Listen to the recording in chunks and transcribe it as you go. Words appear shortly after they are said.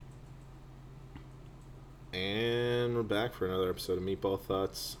And we're back for another episode of Meatball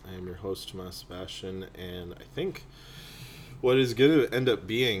Thoughts. I am your host, Tomas Sebastian, and I think what is going to end up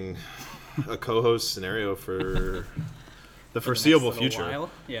being a co-host scenario for the foreseeable future. While.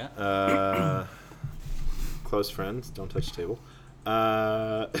 Yeah. Close friends, don't touch the table.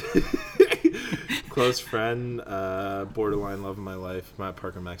 Close friend, borderline love of my life, Matt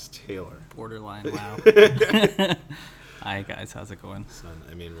Parker Max Taylor. Borderline, wow. Hi guys, how's it going? Son,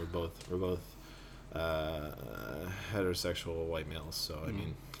 I mean, we're both heterosexual white males, so I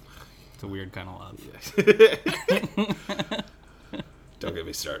mean, it's a weird kind of love. Yeah. Don't get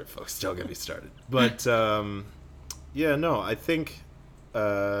me started, folks. Don't get me started. But yeah, no, I think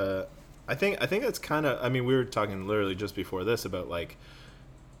that's kind of. I mean, we were talking literally just before this about like,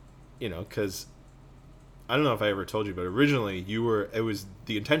 you know, because I don't know if I ever told you, but originally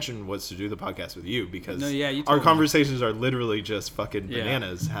the intention was to do the podcast with you because our conversations are literally just fucking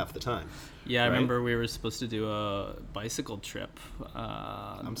bananas half the time. Yeah, right? I remember we were supposed to do a bicycle trip.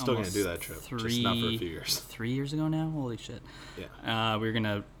 I'm still going to do that trip, just not for a few years. 3 years ago now? Holy shit. Yeah. We were going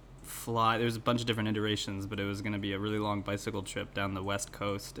to fly. There was a bunch of different iterations, but it was going to be a really long bicycle trip down the west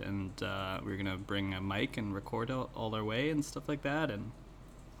coast, and we were going to bring a mic and record all our way and stuff like that, and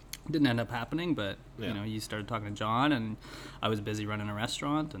it didn't end up happening, but you know, you started talking to John, and I was busy running a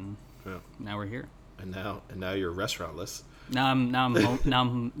restaurant, and now we're here. And now you're restaurantless. Now I'm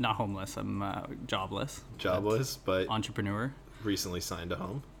not homeless. I'm jobless. Jobless, but entrepreneur. Recently signed a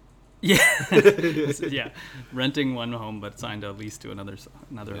home. Yeah, yeah. Renting one home, but signed a lease to another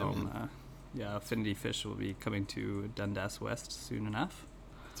home. Affinity Fish will be coming to Dundas West soon enough.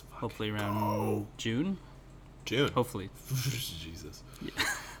 Hopefully around June. Hopefully. Jesus. Yeah.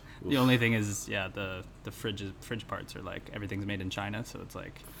 The only thing is, the fridge parts are like everything's made in China, so it's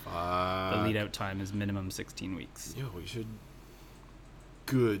like the lead out time is minimum 16 weeks. Yo, we should.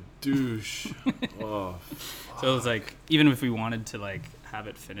 Good douche. Oh. Fuck. So it's like even if we wanted to like have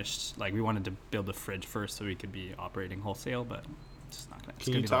it finished, like we wanted to build a fridge first so we could be operating wholesale, but it's just not gonna.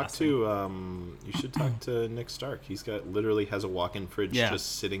 Can you talk to? You should talk to Nick Stark. He's literally has a walk-in fridge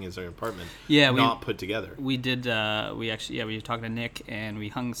just sitting in his apartment. Yeah, not put together. We did. We were talking to Nick, and we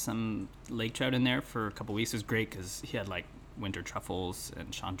hung some lake trout in there for a couple weeks. It was great because he had like winter truffles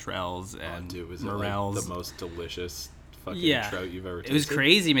and chanterelles and morels. Like the most delicious fucking trout you've ever tasted? It was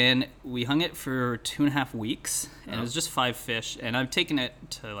crazy, man. We hung it for 2.5 weeks, and it was just 5 fish. And I've taken it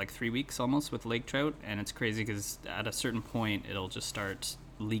to like 3 weeks almost with lake trout, and it's crazy because at a certain point it'll just start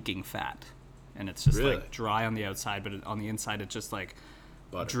leaking fat, and it's just like dry on the outside, but on the inside it's just like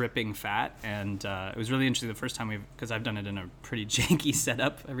butter. Dripping fat. And it was really interesting the first time because I've done it in a pretty janky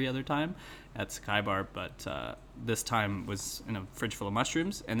setup every other time at Sky Bar, but this time was in a fridge full of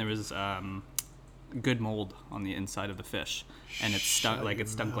mushrooms, and there was good mold on the inside of the fish, and it stunk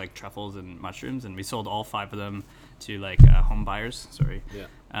like truffles and mushrooms, and we sold all 5 of them to like home buyers.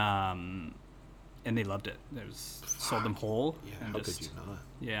 And they loved it. Sold them whole. Yeah, and how could you not?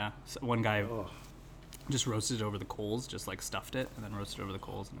 Yeah, so one guy just roasted it over the coals, just like stuffed it and then roasted it over the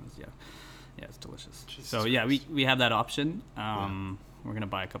coals, and it was it's delicious. Jesus so Christ. we have that option. We're gonna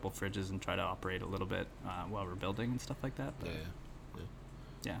buy a couple fridges and try to operate a little bit while we're building and stuff like that. But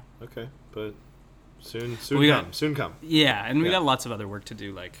yeah. Okay, but soon come. Yeah, and we got lots of other work to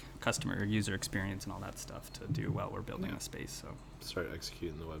do, like customer user experience and all that stuff to do while we're building a space. So start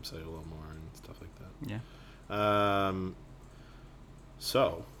executing the website a little more and stuff like that. Yeah.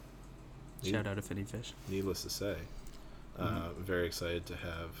 So shout out to Affinity Fish. Needless to say, very excited to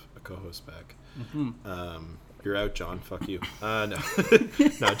have a co-host back. Mm-hmm. You're out, John. Fuck you.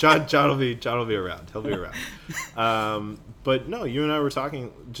 No, John will be around. He'll be around. But no, you and I were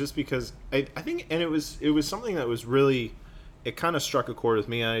talking just because I think, and it was something that was really, it kind of struck a chord with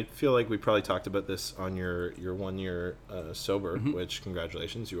me. I feel like we probably talked about this on your 1 year sober, which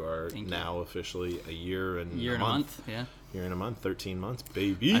congratulations, you are now officially a year and a month. Yeah. Year and a month, 13 months,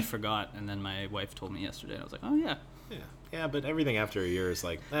 baby. I forgot, and then my wife told me yesterday, and I was like, oh yeah. Yeah, but everything after a year is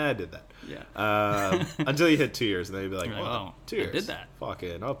like, I did that. Yeah. Until you hit 2 years, and then you'd be like, oh, 2 years. I did that.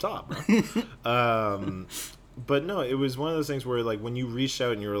 Fucking up top, bro. But no, it was one of those things where, like, when you reached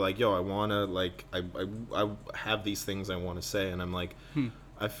out and you were like, yo, I want to, like, I have these things I want to say. And I'm like,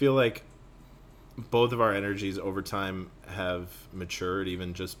 I feel like both of our energies over time have matured.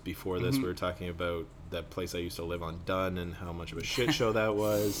 Even just before this, we were talking about that place I used to live on, Dunn, and how much of a shit show that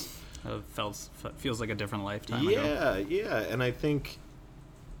was. Feels like a different lifetime ago. Yeah. And I think,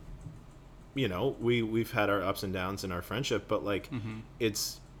 you know, we've had our ups and downs in our friendship, but like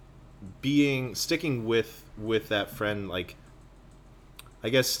it's sticking with that friend, like I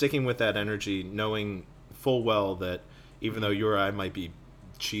guess sticking with that energy, knowing full well that even though you or I might be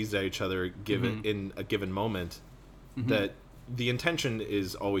cheesed at each other in a given moment, that the intention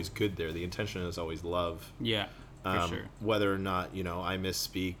is always good there. The intention is always love. Yeah, for sure. Whether or not, you know, I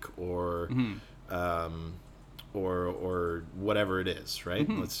misspeak or or whatever it is, right?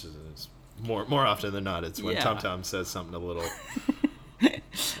 It's more often than not, it's when Tom Tom says something a little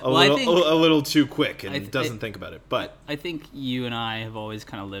a little too quick and doesn't think about it. But I think you and I have always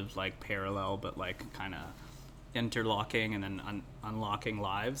kind of lived like parallel, but like kind of interlocking and then unlocking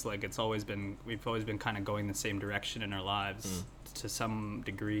lives. Like we've always been kind of going the same direction in our lives to some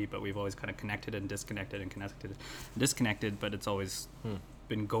degree, but we've always kind of connected and disconnected and connected and disconnected, but it's always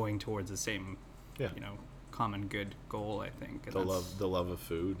been going towards the same, you know, common good goal, I think. And the love of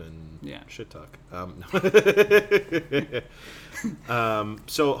food and shit talk.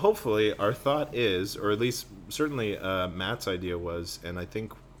 So hopefully our thought is, or at least certainly Matt's idea was, and I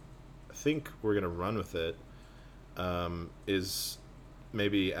think we're gonna run with it, is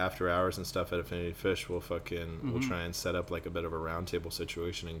maybe after hours and stuff at Affinity Fish, we'll try and set up like a bit of a roundtable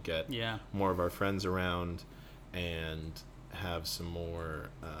situation and get more of our friends around and have some more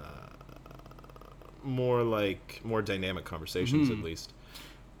dynamic conversations at least.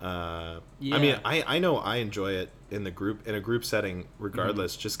 I mean, I know I enjoy it in a group setting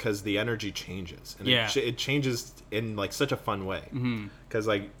regardless, just because the energy changes and it changes in like such a fun way. Because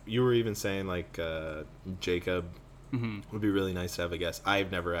like you were even saying, like Jacob would be really nice to have a guest. I've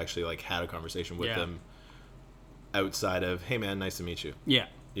never actually like had a conversation with them outside of, hey man, nice to meet you. You know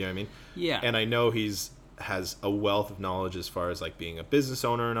what I mean? And I know has a wealth of knowledge as far as like being a business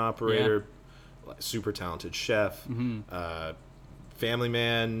owner and operator, super talented chef, family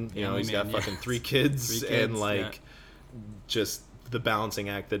man, you know, he's got fucking 3 kids and like just the balancing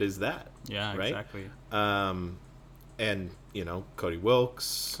act that is that. Right? Exactly. And you know, Cody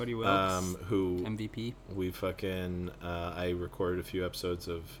Wilkes, who MVP. We I recorded a few episodes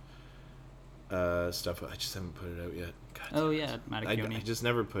of stuff. I just haven't put it out yet. God, Matacchione. I just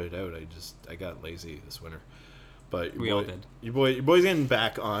never put it out. I got lazy this winter. But we all did. Your boy's getting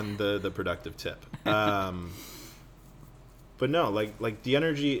back on the productive tip. But no, like the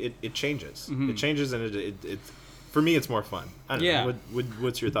energy, it changes. It changes, and it for me, it's more fun. I don't know.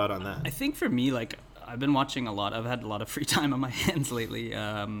 What's your thought on that? I think for me, like I've been watching a lot. I've had a lot of free time on my hands lately.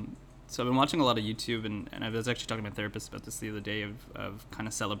 So I've been watching a lot of YouTube, and I was actually talking to my therapist about this the other day of kind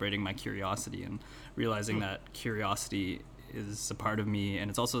of celebrating my curiosity and realizing that curiosity is a part of me, and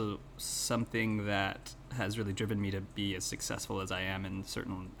it's also something that has really driven me to be as successful as I am in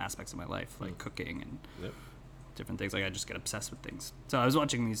certain aspects of my life, like cooking and different things. Like I just get obsessed with things. So I was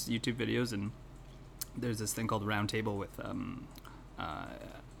watching these YouTube videos, and there's this thing called Roundtable with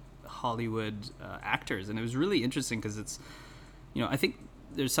Hollywood actors, and it was really interesting because it's, you know, I think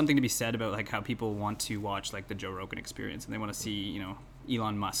there's something to be said about like how people want to watch like the Joe Rogan Experience, and they want to see, you know,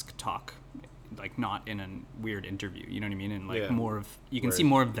 Elon Musk talk, like not in a weird interview, you know what I mean, and like more of, you can see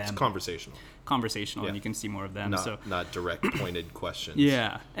more of them. It's conversational, and you can see more of them, not direct pointed questions.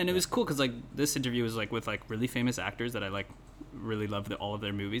 And it was cool because like this interview was like with like really famous actors that I like really love all of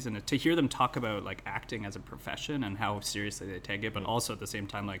their movies, and to hear them talk about like acting as a profession and how seriously they take it, but also at the same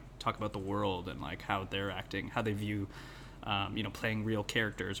time like talk about the world and like how they're acting, how they view you know, playing real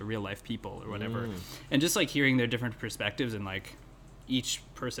characters or real life people or whatever, and just like hearing their different perspectives, and like each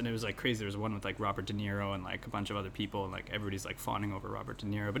person, it was like crazy. There was one with like Robert De Niro and like a bunch of other people, and like everybody's like fawning over Robert De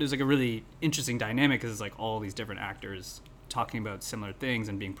Niro, but it was like a really interesting dynamic because it's like all these different actors talking about similar things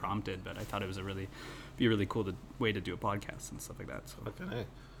and being prompted. But I thought it was be a really cool way to do a podcast and stuff like that. So okay,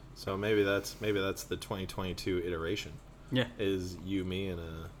 so maybe that's the 2022 iteration. Is you, me, and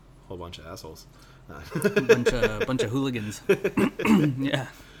a whole bunch of assholes. bunch of hooligans.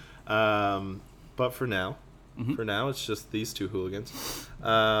 But for now, it's just these 2 hooligans.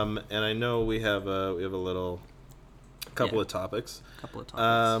 And I know we have a couple of topics.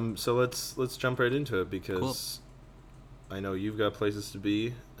 So let's jump right into it, because I know you've got places to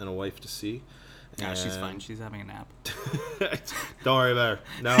be and a wife to see. Yeah, she's fine. She's having a nap. Don't worry about her.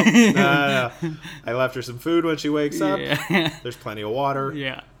 No. I left her some food when she wakes up. There's plenty of water.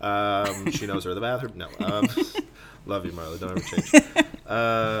 She knows where the bathroom. No. Love you, Marla. Don't ever change.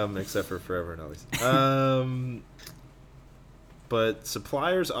 Except for forever and always. But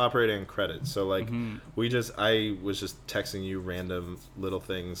suppliers operating on credit. So like I was just texting you random little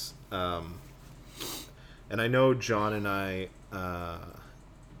things. And I know John and I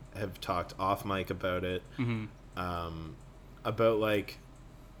have talked off mic about it, about like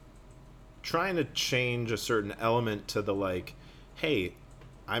trying to change a certain element to the like, hey,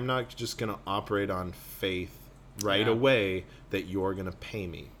 I'm not just gonna operate on faith right away that you're gonna pay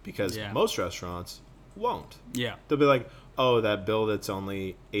me, because most restaurants won't. They'll be like, oh, that bill that's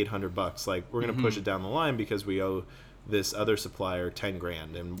only $800, like we're gonna push it down the line because we owe this other supplier 10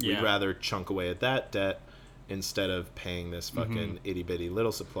 grand, and we'd rather chunk away at that debt instead of paying this fucking itty bitty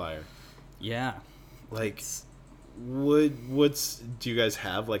little supplier. Yeah. Like, do you guys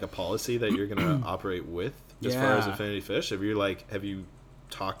have like a policy that you're gonna operate with as far as Affinity Fish? Have you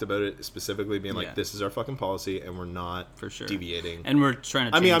talked about it specifically, being like, this is our fucking policy and we're not for sure deviating? And we're trying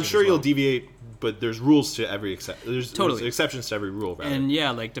to change I'm it sure as well. you'll deviate, but there's rules to every there's Totally. exceptions to every rule, rather. And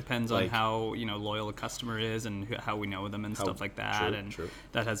like depends on how loyal a customer is and how we know them and stuff like that. True.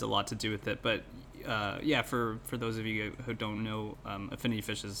 That has a lot to do with it. But for those of you who don't know, Affinity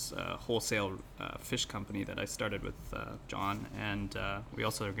Fish is a wholesale fish company that I started with John, and we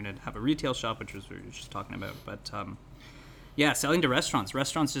also are going to have a retail shop, which was we were just talking about. But selling to restaurants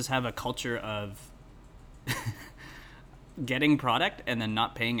just have a culture of getting product and then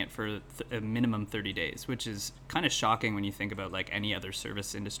not paying it for a minimum 30 days, which is kind of shocking when you think about like any other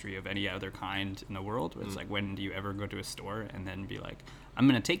service industry of any other kind in the world, where it's like, when do you ever go to a store and then be like, I'm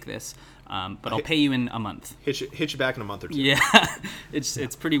going to take this, but I'll pay you in a month. Hit you back in a month or two. Yeah,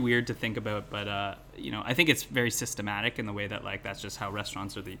 it's pretty weird to think about, but I think it's very systematic in the way that like that's just how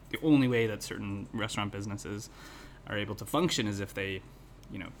restaurants are the only way that certain restaurant businesses are able to function is if they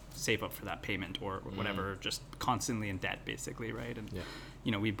save up for that payment or whatever, just constantly in debt, basically, right? And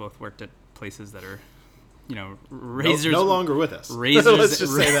we both worked at places that are razors no longer with us. Razors, let's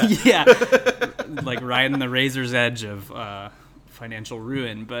just say that. like riding the razor's edge of financial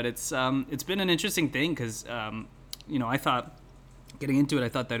ruin. But it's been an interesting thing because I thought, getting into it, I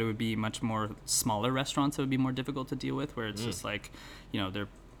thought that it would be much more smaller restaurants that would be more difficult to deal with, where it's just like they're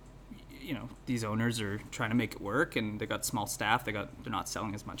these owners are trying to make it work and they got small staff, they're not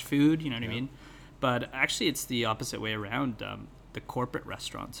selling as much food, you know what I mean? But actually it's the opposite way around. The corporate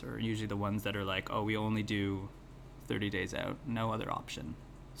restaurants are usually the ones that are like, oh, we only do 30 days out, no other option.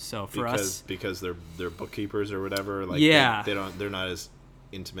 So for us, because they're bookkeepers or whatever, like they're not as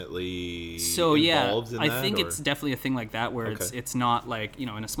intimately involved in that. I think it's definitely a thing like that where it's not like in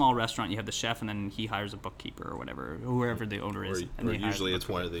a small restaurant you have the chef and then he hires a bookkeeper or whatever, whoever the owner is, or usually it's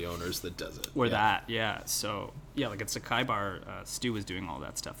one of the owners that does it, so like at Sakai Bar, Stu was doing all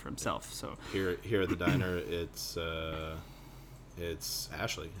that stuff for himself. So here at the diner it's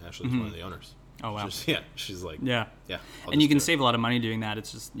Ashley's one of the owners. Oh wow. She's like and you can save a lot of money doing that.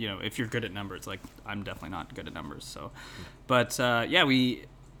 It's just if you're good at numbers, like I'm definitely not good at numbers, so but we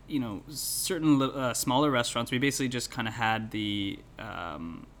certain smaller restaurants, we basically just kind of had the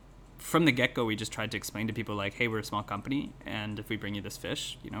from the get-go, we just tried to explain to people like, hey, we're a small company, and if we bring you this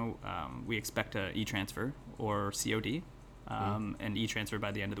fish, we expect a e-transfer or COD, and e-transfer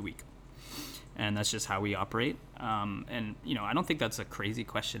by the end of the week. And that's just how we operate. And, I don't think that's a crazy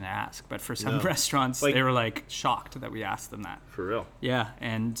question to ask. But for some restaurants, they were, like, shocked that we asked them that. For real? Yeah.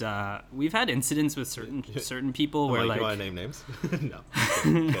 And we've had incidents with certain people where, like... You want to name names? No.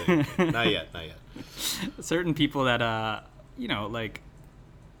 Okay. Not yet. Certain people that,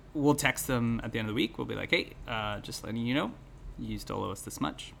 we'll text them at the end of the week. We'll be like, hey, just letting you know, you still owe us this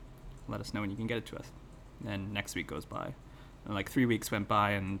much. Let us know when you can get it to us. And then next week goes by. And like 3 weeks went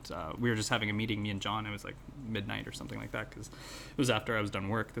by, and we were just having a meeting, me and John. It was like midnight or something like that, because it was after I was done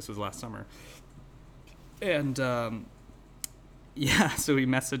work. This was last summer. And so we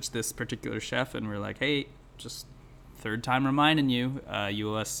messaged this particular chef, and we're like, hey, just third time reminding you, you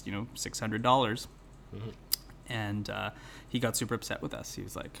owe us, $600. Mm-hmm. And he got super upset with us. He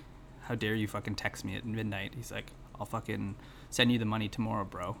was like, how dare you fucking text me at midnight? He's like, I'll fucking send you the money tomorrow,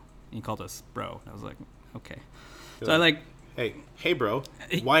 bro. And he called us bro. And I was like, okay. So I like... Hey, bro,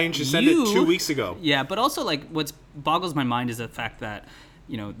 why didn't you send it 2 weeks ago? Yeah, but also, like, what boggles my mind is the fact that,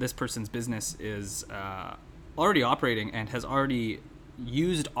 this person's business is already operating and has already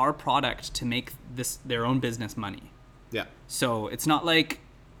used our product to make their own business money. Yeah. So it's not like,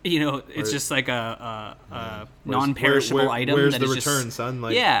 it's just like a non-perishable item. Where's that the is return, just, son?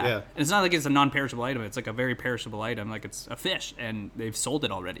 Like, And it's not like it's a non-perishable item. It's like a very perishable item. Like, it's a fish, and they've sold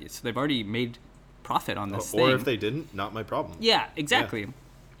it already. So they've already made profit on this thing. Or if they didn't, not my problem. Yeah, exactly.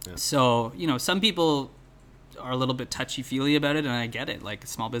 Yeah. So, some people are a little bit touchy-feely about it, and I get it. Like,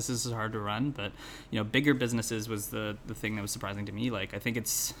 small businesses are hard to run, but, bigger businesses was the thing that was surprising to me. Like, I think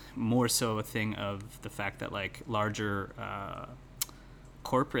it's more so a thing of the fact that, like, larger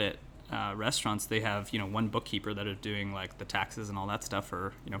corporate restaurants, they have, one bookkeeper that are doing, like, the taxes and all that stuff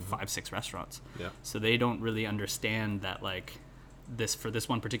for, 5-6 restaurants. Yeah. So they don't really understand that, like, for this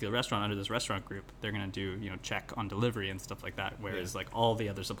one particular restaurant under this restaurant group, they're going to do, check on delivery and stuff like that. Whereas like all the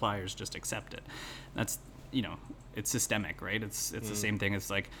other suppliers just accept it. That's, it's systemic, right? It's the same thing. It's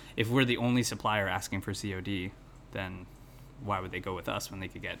like, if we're the only supplier asking for COD, then why would they go with us when they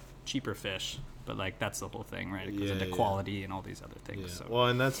could get cheaper fish? But like that's the whole thing, right? It goes into Yeah. quality and all these other things. Yeah. So. Well,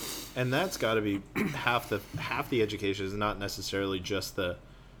 and that's got to be half the education is not necessarily just the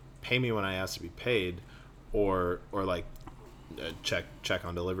pay me when I ask to be paid, or like check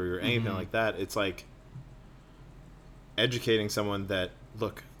on delivery or anything like that. It's like educating someone that,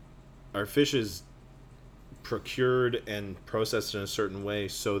 look, our fish is procured and processed in a certain way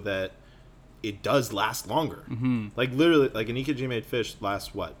so that it does last longer. Like literally, like an Ikiji made fish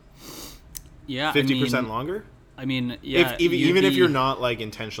lasts what? Yeah, 50% longer? I mean, yeah. Even if you're not like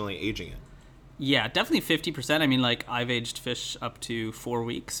intentionally aging it. Yeah, definitely 50%. I mean, like I've aged fish up to 4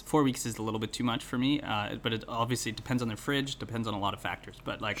 weeks. 4 weeks is a little bit too much for me, but it obviously depends on their fridge, depends on a lot of factors.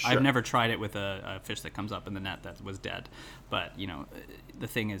 But like Sure. I've never tried it with a fish that comes up in the net that was dead. But you know, the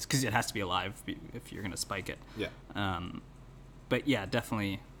thing is, because it has to be alive if you're gonna spike it. Yeah. But yeah,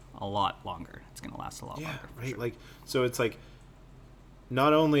 definitely a lot longer. It's gonna last a lot longer. for Right. sure. Like, so it's like,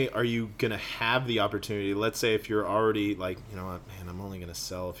 not only are you gonna have the opportunity, let's say if you're already like, you know what, man, I'm only gonna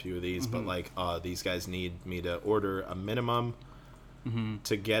sell a few of these, but like, these guys need me to order a minimum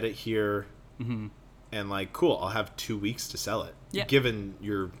to get it here, and like, cool, I'll have 2 weeks to sell it. Yeah. Given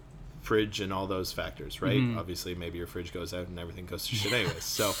your fridge and all those factors, right? Obviously, maybe your fridge goes out and everything goes to shit anyways.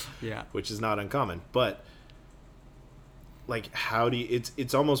 So, Yeah. which is not uncommon, but like, how do you?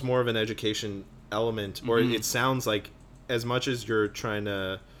 It's almost more of an education element, or it sounds like, as much as you're trying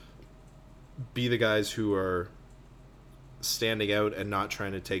to be the guys who are standing out and not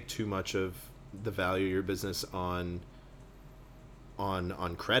trying to take too much of the value of your business on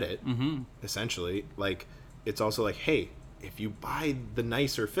credit, essentially, like, it's also like, hey, if you buy the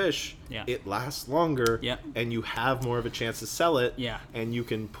nicer fish, Yeah. it lasts longer, Yeah. and you have more of a chance to sell it, Yeah. and you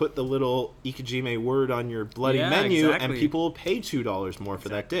can put the little Ikejime word on your bloody Yeah, menu, and exactly. people will pay $2 more for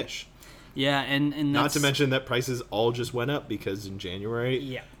that dish. Yeah, and Not that's, to mention that prices all just went up because in January,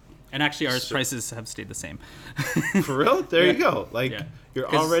 Yeah. And actually, our So- prices have stayed the same. for real, there Yeah. you go. Like, Yeah. you're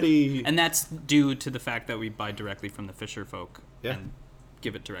 'Cause- already, And that's due to the fact that we buy directly from the fisher folk Yeah. and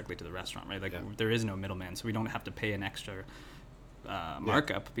give it directly to the restaurant, right? Like Yeah. there is no middleman, so we don't have to pay an extra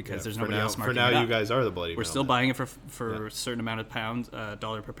markup because yeah, there's for nobody now, else for marking now it up. you guys are the bloody We're still middlemen. buying it for Yeah. a certain amount of pounds,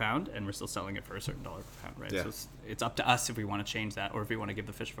 $1 per pound, and we're still selling it for a certain dollar per pound, right? Yeah. So it's up to us if we want to change that, or if we want to give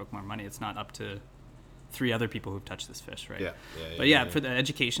the fish folk more money. It's not up to 3 other people who've touched this fish, right? Yeah, But yeah, for the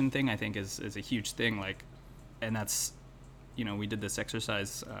education thing, I think is a huge thing. Like, and that's, you know, we did this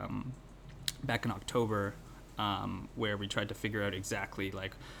exercise back in October where we tried to figure out exactly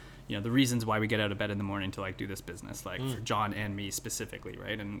like, you know, the reasons why we get out of bed in the morning to like do this business, like for John and me specifically,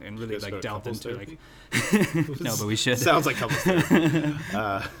 right? And really guys go like to delved couples into like, therapy? no, but we should. Sounds like couples therapy.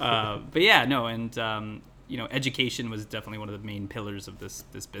 But yeah, no, and you know, education was definitely one of the main pillars of this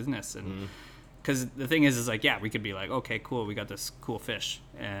business, and because the thing is like, yeah, we could be like, okay, cool, we got this cool fish,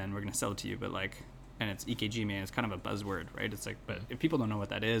 and we're gonna sell it to you, but like, and it's EKG, man, it's kind of a buzzword, right? It's like, but if people don't know what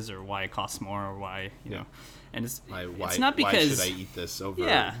that is, or why it costs more, or why, you know, and it's not because why should I eat this over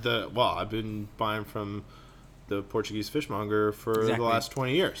Yeah. I've been buying from the Portuguese fishmonger for Exactly. the last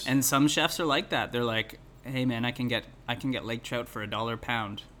 20 years. And some chefs are like that. They're like, "Hey, man, I can get lake trout for $1 a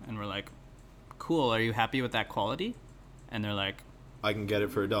pound," and we're like, "Cool. Are you happy with that quality?" And they're like, I can get it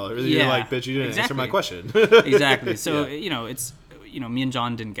for $1. Yeah, You're like, bitch, you didn't answer my exactly. question. Exactly. So Yeah. you know, it's, you know, me and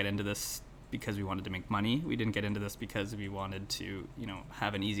John didn't get into this because we wanted to make money. We didn't get into this because we wanted to, you know,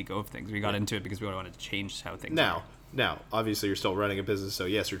 have an easy go of things. We got into it because we wanted to change how things are. Now, obviously, you're still running a business, so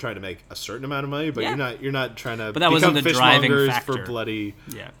yes, you're trying to make a certain amount of money, but Yeah. you're not trying to But that wasn't become the driving fishmongers factor. for bloody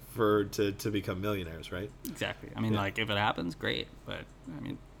Yeah, to become millionaires, right? exactly. I mean, Yeah. like, if it happens, great. But I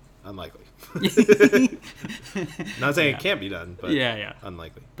mean, Unlikely. Not saying it can't be done, but yeah.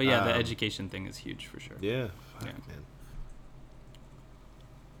 unlikely. But yeah, the education thing is huge for sure. Yeah, fuck, Yeah. man.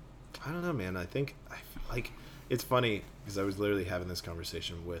 I don't know, man. I feel like it's funny because I was literally having this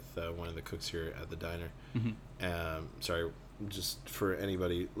conversation with one of the cooks here at the diner. Sorry, just for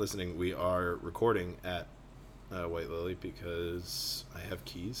anybody listening, we are recording at White Lily because I have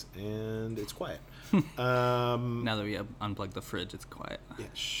keys and it's quiet. Now that we have unplugged the fridge, it's quiet. Yeah,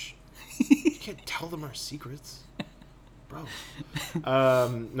 shh. You can't tell them our secrets, bro.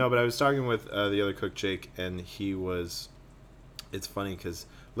 No, but I was talking with the other cook, Jake, and he was. It's funny because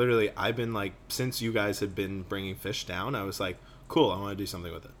literally I've been like, since you guys had been bringing fish down, I was like, cool, I want to do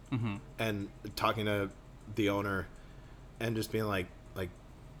something with it. And talking to the owner and just being like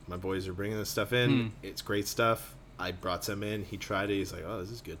my boys are bringing this stuff in. It's great stuff. I brought some in. He tried it. He's like, oh,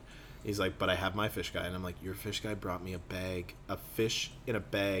 this is good. He's like, but I have my fish guy. And I'm like, your fish guy brought me a fish in a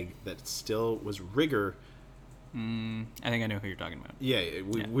bag that still was rigger. I think I know who you're talking about. Yeah,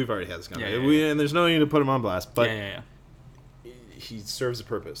 we've already had this conversation. Yeah. And there's no need to put him on blast. But Yeah. he serves a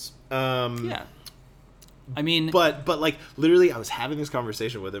purpose. Yeah. I mean, but like literally, I was having this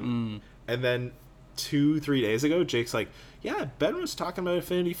conversation with him, and then 2-3 days ago, Jake's like, "Yeah, Ben was talking about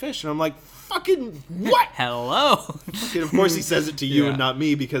Affinity Fish," and I'm like, "Fucking what?" hello. And of course, he says it to you Yeah. and not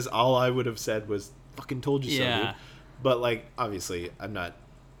me, because all I would have said was "fucking told you so." Yeah. Dude. But like, obviously, I'm not.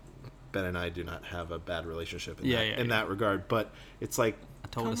 Ben and I do not have a bad relationship in that regard. But it's like,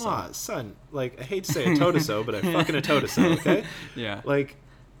 come on, son. Like, I hate to say a toe-to-so, but I fucking a toe-to-so. Okay. Yeah. Like.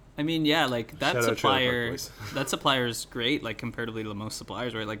 I mean, yeah, like that Shout out supplier, Trailer Park Boys. that supplier is great, like comparatively to most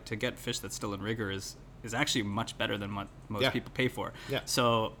suppliers, right? Like to get fish that's still in rigor is actually much better than what most people pay for. Yeah.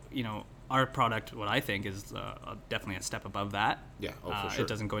 So, you know, our product, what I think is definitely a step above that. Yeah, for sure. It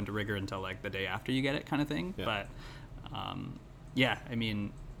doesn't go into rigor until like the day after you get it, kind of thing. Yeah. But, yeah, I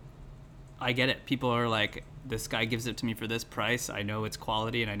mean, I get it. People are like, this guy gives it to me for this price. I know it's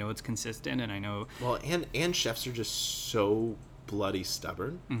quality and I know it's consistent and I know. Well, and chefs are just so bloody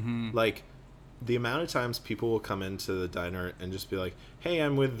stubborn. Mm-hmm. Like, the amount of times people will come into the diner and just be like, "Hey,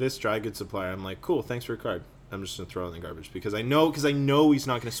 I'm with this dry goods supplier." I'm like, "Cool, thanks for your card. I'm just gonna throw it in the garbage because I know he's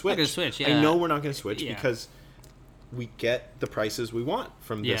not gonna switch. Not gonna switch, yeah. I know we're not gonna switch Yeah. because we get the prices we want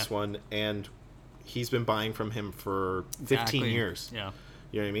from this one, and he's been buying from him for 15 years. Yeah.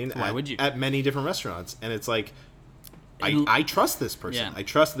 You know what I mean? Why would you? At many different restaurants, and it's like, I trust this person. Yeah. I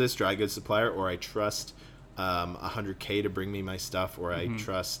trust this dry goods supplier, or I trust 100K to bring me my stuff, or I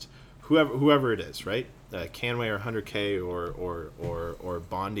trust whoever it is, right? Canway or 100K or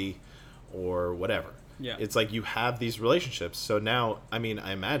Bondi or whatever. Yeah. It's like you have these relationships. So now, I mean,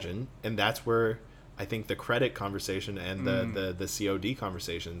 I imagine, and that's where I think the credit conversation and the COD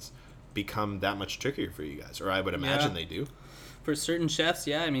conversations become that much trickier for you guys, or I would imagine they do. For certain chefs,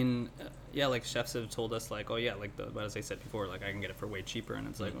 yeah, I mean, yeah, like chefs have told us, like, oh yeah, like as I said before, like I can get it for way cheaper, and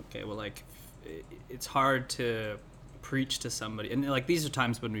it's like, okay, well, like it's hard to preach to somebody, and like these are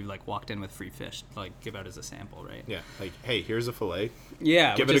times when we've like walked in with free fish, like give out as a sample, right? Yeah, like, hey, here's a fillet.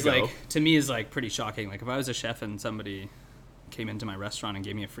 Yeah, give which it is a go. like, to me is like pretty shocking. Like if I was a chef and somebody came into my restaurant and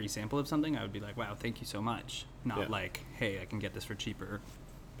gave me a free sample of something, I would be like, wow, thank you so much. Not like, hey, I can get this for cheaper.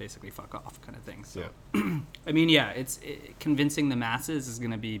 Basically fuck off kind of thing. So I mean, yeah, it's convincing the masses is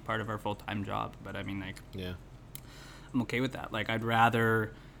going to be part of our full-time job, but I mean, like, yeah, I'm okay with that. Like I'd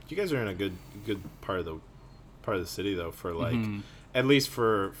rather, you guys are in a good part of the city though, for like at least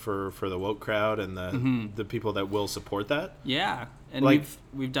for the woke crowd and the people that will support that. Yeah. And like,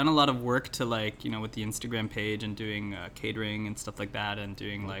 we've done a lot of work to, like, you know, with the Instagram page and doing catering and stuff like that, and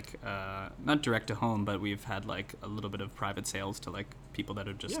doing like not direct to home, but we've had like a little bit of private sales to like people that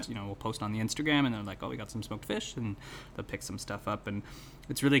are just you know, will post on the Instagram and they're like, oh, we got some smoked fish, and they'll pick some stuff up, and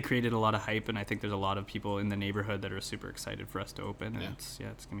it's really created a lot of hype, and I think there's a lot of people in the neighborhood that are super excited for us to open, and it's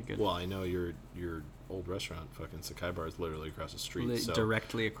gonna be good. Well, I know your old restaurant, fucking Sakai Bar, is literally across the street. So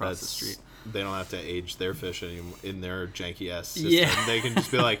directly across the street. They don't have to age their fish in their janky ass system. Yeah. They can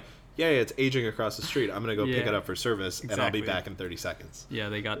just be like, yeah, it's aging across the street. I'm gonna go pick it up for service, and I'll be back in 30 seconds. Yeah,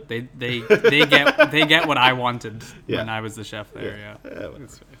 they get what I wanted when I was the chef there. Yeah,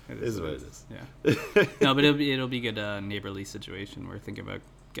 it is what it is. Yeah, no, but it'll be good neighborly situation. We're thinking about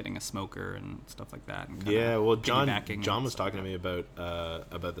getting a smoker and stuff like that. And well, John was talking to me about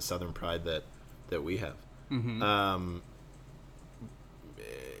the Southern Pride that we have. Mm-hmm.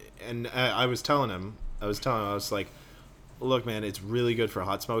 And I was telling him, I was like, look, man, it's really good for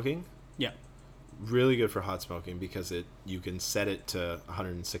hot smoking. Yeah. Really good for hot smoking because you can set it to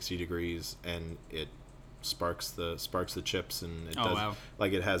 160 degrees and it sparks the chips, and it does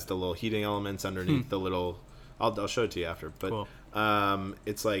like it has the little heating elements underneath the little. I'll show it to you after, but cool.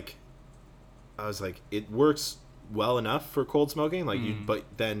 It's like, I was like, it works well enough for cold smoking, like but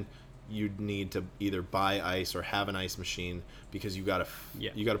then you'd need to either buy ice or have an ice machine, because you gotta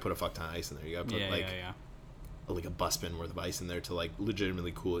put a fuck ton of ice in there. You gotta put like a bus bin worth of ice in there to like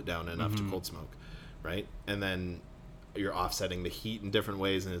legitimately cool it down enough to cold smoke, right? And then you're offsetting the heat in different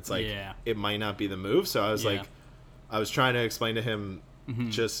ways, and it's like it might not be the move. So I was like, I was trying to explain to him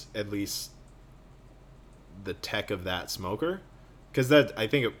just at least the tech of that smoker, because that, I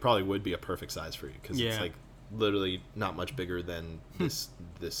think it probably would be a perfect size for you, because it's like literally not much bigger than this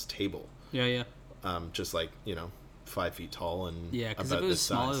table. Just like, 5 feet tall, and because if it was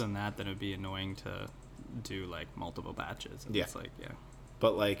smaller than that, then it would be annoying to do like multiple batches, and it's like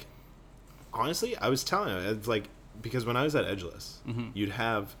but like, honestly, I was telling him, it's like, because when I was at Edgeless, you'd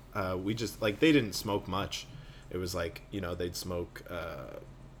have we just like, they didn't smoke much. It was like, they'd smoke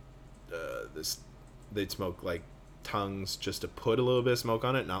they'd smoke like tongues just to put a little bit of smoke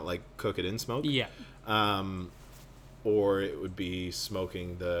on it, not like cook it in smoke. or it would be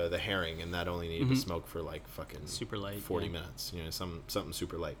smoking the herring, and that only needed to smoke for like fucking super light 40 minutes, you know, something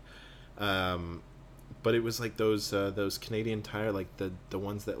super light. But it was like those Canadian Tire, like the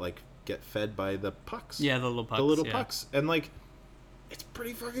ones that like get fed by the pucks. Yeah, the little pucks. The little pucks, and like it's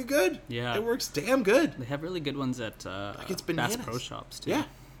pretty fucking good. Yeah, it works damn good. They have really good ones at like it's Bass Pro Shops too. Yeah.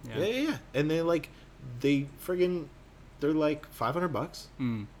 And they friggin' they're like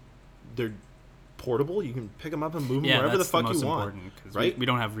 $500. They're portable. You can pick them up and move them wherever the fuck you want. Right? We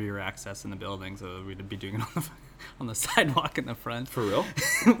don't have rear access in the building, so we'd be doing it on the sidewalk in the front. For real?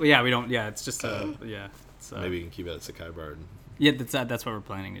 Yeah, we don't. Yeah, it's just maybe you can keep it at Sakai Bar. Yeah, that's what we're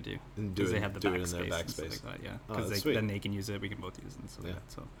planning to do. Because they have the backspace. Like that, yeah, because then they can use it. We can both use it. And so yeah.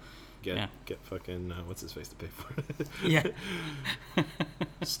 So get fucking what's his face to pay for it. Yeah.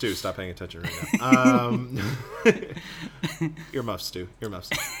 Stu, stop paying attention right now. Earmuffs, Stu. Earmuffs.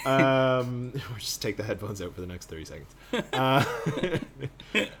 We'll just take the headphones out for the next 30 seconds.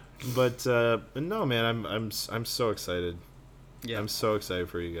 But no, man, I'm so excited. Yeah. I'm so excited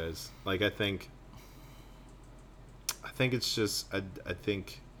for you guys. Like, I think it's just I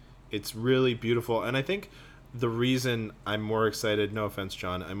think it's really beautiful, and I think the reason I'm more excited, no offense,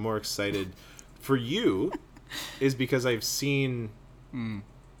 John, I'm more excited for you is because I've seen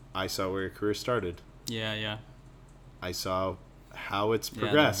I saw where your career started. Yeah. I saw how it's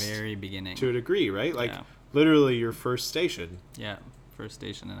progressed. The very beginning. To a degree, right? Like literally your first station. Yeah, first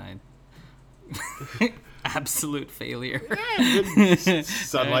station, and absolute failure.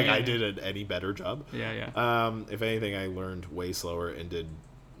 Like I did any better job. Yeah. If anything, I learned way slower and did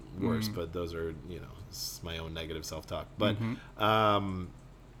worse. But those are, it's my own negative self-talk. But I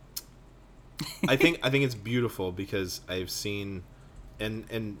think it's beautiful because I've seen,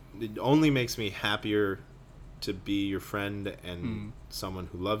 and it only makes me happier to be your friend and someone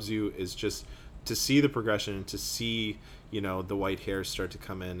who loves you, is just to see the progression, to see the white hairs start to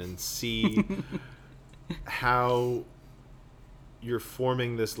come in, and see how you're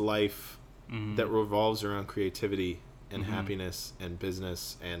forming this life that revolves around creativity and happiness and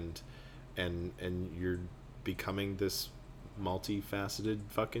business, and you're becoming this multifaceted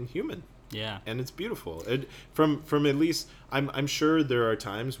fucking human. Yeah. And it's beautiful. From at least I'm sure there are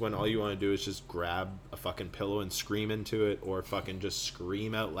times when all you want to do is just grab a fucking pillow and scream into it, or fucking just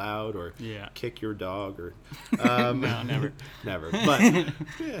scream out loud, or kick your dog, or no, never. But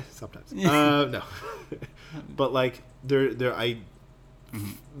yeah, sometimes. No. But like I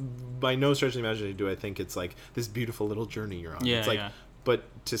by no stretch of the imagination do I think it's like this beautiful little journey you're on. Yeah, it's like but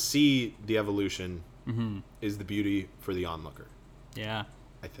to see the evolution is the beauty for the onlooker. Yeah.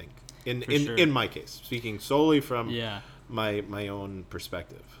 I think. In my case, speaking solely from my own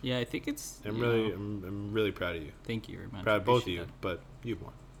perspective. Yeah, I think it's. I'm really proud of you. Thank you very much. Proud of both of you, but you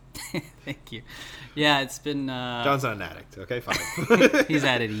more. Thank you. Yeah, it's been. John's not an addict. Okay, fine. He's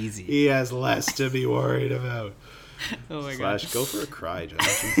at it easy. He has less to be worried about. Oh my god. Go for a cry, John.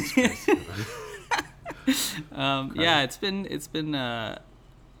 Jesus Christ. Yeah, it's been.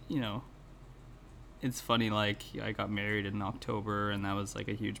 It's funny, like, I got married in October, and that was, like,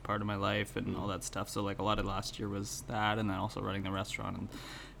 a huge part of my life and all that stuff. So, like, a lot of last year was that, and then also running the restaurant. And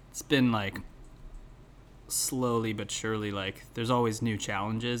it's been, like, slowly but surely, like, there's always new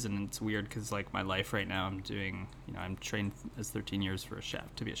challenges, and it's weird because, like, my life right now, I'm doing, I'm trained as 13 years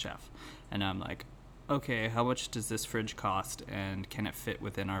to be a chef. And I'm like, okay, how much does this fridge cost, and can it fit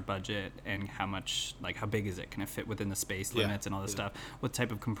within our budget, and how much, like, how big is it? Can it fit within the space limits and all this stuff? What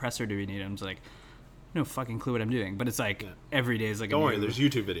type of compressor do we need? I'm just like, no fucking clue what I'm doing, but it's like every day is like don't worry, there's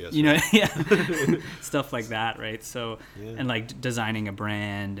YouTube videos, stuff like that, right? So and like designing a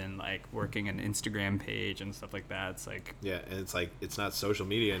brand and like working an Instagram page and stuff like that. It's like and it's like it's not social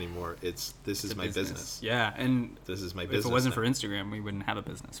media anymore. This is my business. Yeah, and this is my business. If it wasn't for Instagram, we wouldn't have a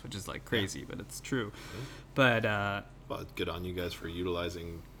business, which is like crazy, but it's true. But well, good on you guys for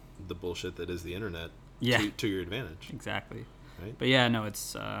utilizing the bullshit that is the internet to your advantage. Exactly. Right. But yeah, no,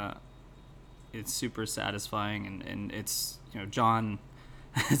 it's super satisfying, and it's, John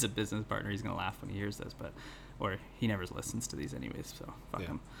as a business partner, he's gonna laugh when he hears this, or he never listens to these anyways, so fuck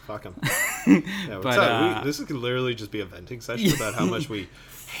him. But this could literally just be a venting session about how much we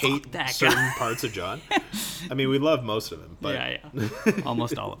hate certain parts of John. I mean, we love most of him, but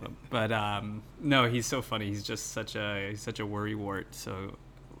almost all of them. But no, he's so funny. He's just such a worrywart. So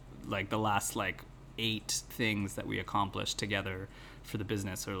like the last 8 things that we accomplished together for the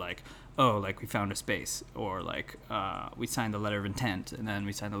business are like, we found a space, or we signed the letter of intent, and then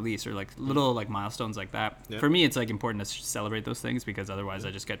we signed the lease, or little milestones like that. For me, it's important to celebrate those things, because otherwise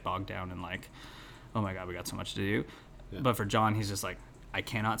I just get bogged down in oh my god, we got so much to do. But for John, he's just like, I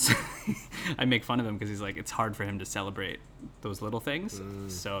cannot I make fun of him because he's like, it's hard for him to celebrate those little things.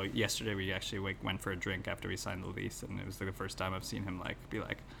 So yesterday we actually went for a drink after we signed the lease, and it was the first time I've seen him like be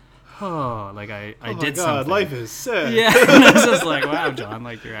like, oh, like I oh did God, something. life is sad. Yeah. And I was just like, wow, John,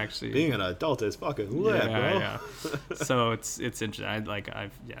 like you're actually Being an adult is fucking lit, bro. yeah. So it's interesting. A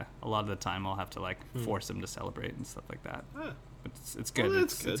lot of the time I'll have to like force him to celebrate and stuff like that. Ah. It's good. Well,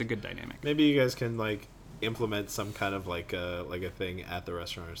 It's a good dynamic. Maybe you guys can like implement some kind of like a thing at the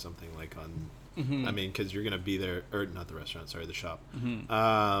restaurant or something, like on. I mean, because you're gonna be there, or not the restaurant, sorry, the shop.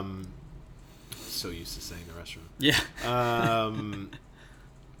 So used to saying the restaurant. Yeah.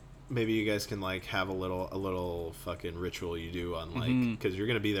 Maybe you guys can like have a little fucking ritual you do on like, because you're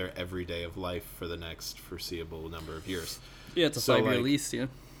gonna be there every day of life for the next foreseeable number of years. Yeah, it's a So, 5-year like, lease. Yeah.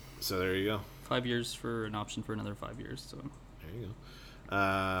 So there you go. 5 years for an option for another 5 years. So There you go.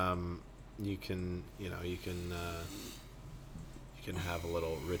 You can have a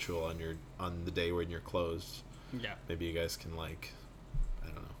little ritual on the day when you're closed. yeah. Maybe you guys can like, I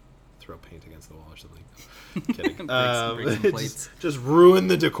don't know, throw paint against the wall or something. Kidding. Break some plates. Just ruin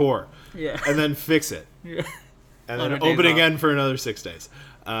the decor. Yeah. And then fix it. Yeah. And On then our days open off. again for another 6 days.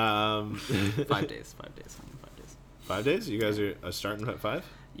 5 days. 5 days. 5 days? You guys are starting at 5?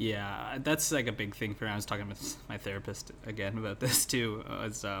 Yeah, that's like a big thing for me. I was talking with my therapist again about this too.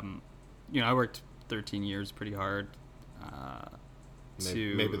 I worked 13 years pretty hard.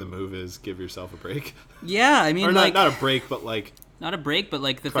 Maybe the move is give yourself a break. Yeah, I mean, or like not a break, but like not a break, but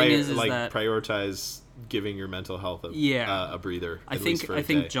like the thing is like that prioritize giving your mental health a breather. I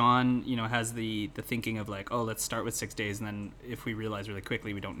think John, has the thinking of like, oh, let's start with 6 days, and then if we realize really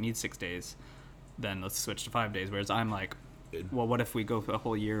quickly we don't need 6 days, then let's switch to 5 days. Whereas I'm like, well, what if we go for a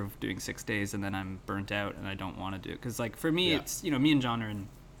whole year of doing 6 days and then I'm burnt out and I don't want to do it? Because like for me, it's me and John are in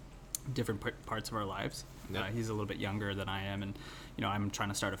different parts of our lives. Yeah. He's a little bit younger than I am, and I'm trying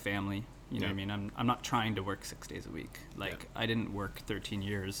to start a family. You know what I mean? I'm not trying to work 6 days a week. Like I didn't work 13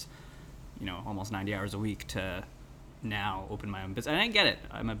 years, almost 90 hours a week to now open my own business. And I get it.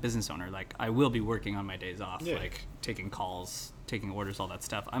 I'm a business owner. Like I will be working on my days off, like taking calls, taking orders, all that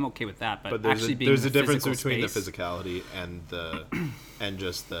stuff. I'm okay with that. But actually there's being a difference between space, the physicality and and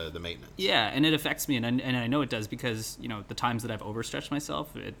just the maintenance. Yeah, and it affects me, and I know it does because the times that I've overstretched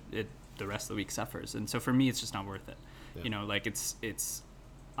myself, it the rest of the week suffers, and so for me, it's just not worth it. Yeah. Like it's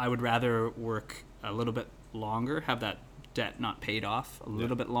I would rather work a little bit longer, have that debt not paid off a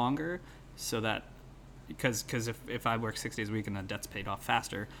little bit longer, so that because if I work 6 days a week and the debt's paid off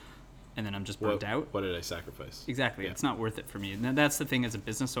faster, and then I'm just burnt out. What did I sacrifice? Exactly, it's not worth it for me. And that's the thing as a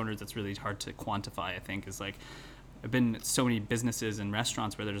business owner that's really hard to quantify. I think is like I've been at so many businesses and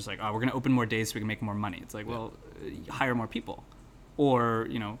restaurants where they're just like, oh, we're going to open more days so we can make more money. It's like, well, hire more people, or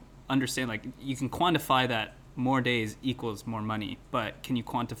understand like you can quantify that more days equals more money, but can you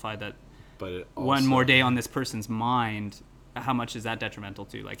quantify that? But it also, one more day on this person's mind, how much is that detrimental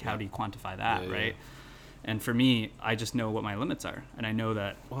to? Like, how do you quantify that, right? And for me, I just know what my limits are, and I know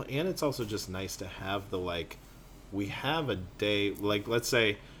that. Well, and it's also just nice to have the like, we have a day, like let's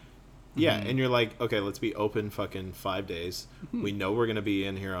say, and you're like, okay, let's be open fucking 5 days. We know we're gonna be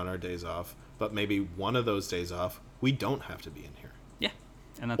in here on our days off, but maybe one of those days off, we don't have to be in here. Yeah,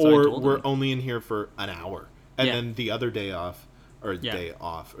 and that's what I told we're them. only in here for an hour, and then the other day off, or day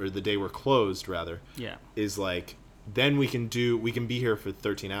off, or the day we're closed rather, is like, then we can be here for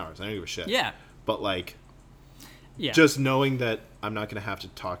 13 hours. I don't give a shit. Yeah, but like. Yeah. Just knowing that I'm not going to have to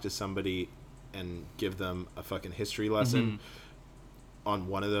talk to somebody and give them a fucking history lesson on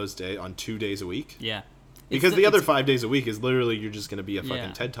one of those days, on 2 days a week. Yeah. Because the other 5 days a week is literally you're just going to be a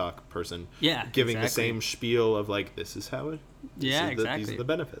fucking TED Talk person. Yeah. Giving the same spiel of like, this is how it. These are the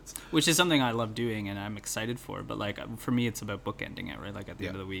benefits. Which is something I love doing and I'm excited for. But like for me, it's about bookending it, right? Like at the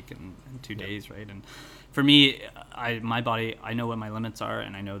end of the week and 2 days, right? And for me, my body, I know what my limits are,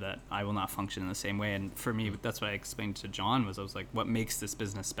 and I know that I will not function in the same way. And for me, that's what I explained to John was I was like, what makes this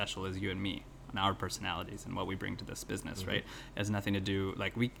business special is you and me and our personalities and what we bring to this business, right? It has nothing to do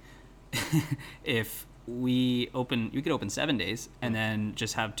like if we could open 7 days and then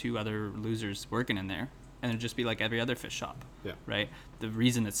just have 2 other losers working in there. And it'd just be like every other fish shop, right? The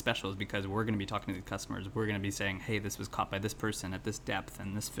reason it's special is because we're going to be talking to the customers. We're going to be saying, hey, this was caught by this person at this depth,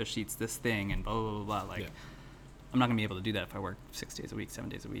 and this fish eats this thing, and blah, blah, blah, blah. Like, I'm not going to be able to do that if I work 6 days a week, 7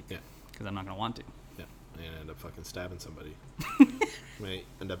 days a week, because I'm not going to want to. Yeah, I'm going to end up fucking stabbing somebody. Might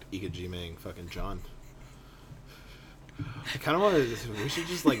end up Ika-Jimaing fucking John. I kind of want to. We should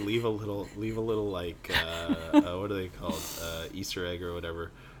just like leave a little like what are they called? Easter egg or whatever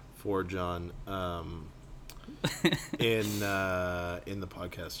for John. in the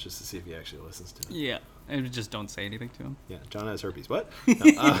podcast just to see if he actually listens to it. Yeah, and just don't say anything to him. Yeah, John has herpes. What?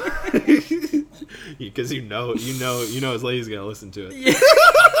 No, because you know his lady's gonna listen to it.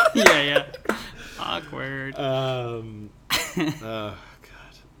 Yeah. Awkward. Oh God.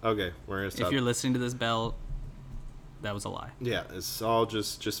 Okay, we're gonna stop. If you're listening to this, Belle, that was a lie. Yeah, it's all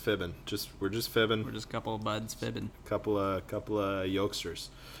just fibbing. We're just fibbing. We're just a couple of buds fibbing. Couple of yokesters.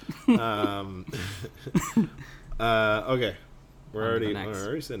 Okay, we're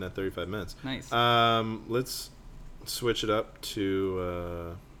already sitting at 35 minutes. Nice. Let's switch it up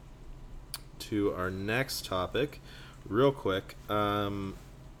to our next topic, real quick.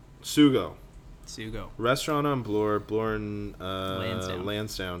 Sugo. Restaurant on Bloor and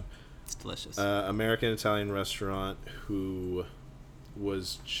Lansdowne. It's delicious. American Italian restaurant who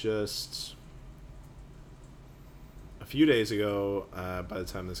was just a few days ago, by the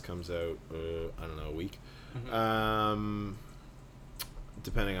time this comes out, I don't know, a week. Mm-hmm.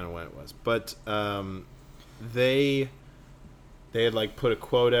 Depending on when it was. But they had like put a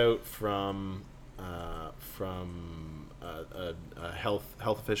quote out from a health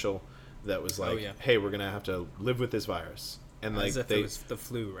official that was like, "Hey, we're gonna have to live with this virus," and like as if it was the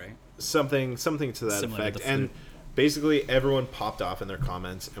flu, right? Something to that effect. And basically, everyone popped off in their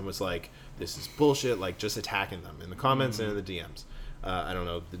comments and was like, "This is bullshit!" Like just attacking them in the comments and in the DMs. I don't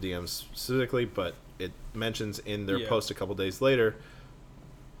know the DMs specifically, but it mentions in their post a couple days later,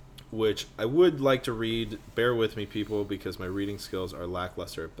 which I would like to read. Bear with me, people, because my reading skills are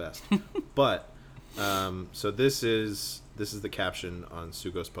lackluster at best. But so this is the caption on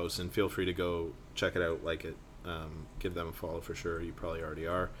Sugo's post, and feel free to go check it out, like it, give them a follow for sure. You probably already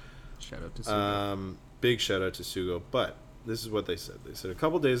are. Shout out to Sugo. Big shout out to Sugo. But this is what they said. They said a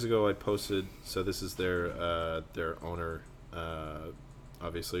couple days ago I posted. So this is their owner,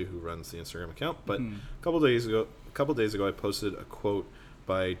 obviously, who runs the Instagram account. But a couple days ago I posted a quote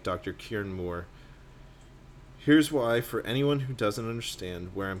by Dr. Kieran Moore. Here's why, for anyone who doesn't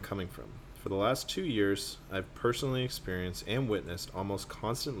understand where I'm coming from. For the last 2 years, I've personally experienced and witnessed almost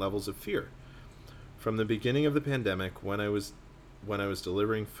constant levels of fear. From the beginning of the pandemic, when I was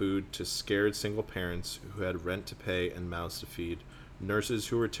delivering food to scared single parents who had rent to pay and mouths to feed, nurses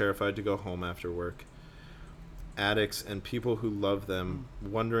who were terrified to go home after work, addicts and people who love them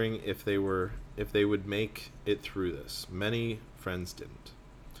wondering if they would make it through this. Many friends didn't.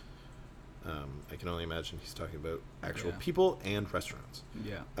 I can only imagine he's talking about actual people and restaurants.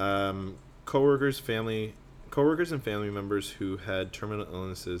 Yeah. Coworkers and family members who had terminal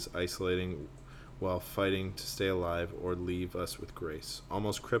illnesses, isolating while fighting to stay alive or leave us with grace.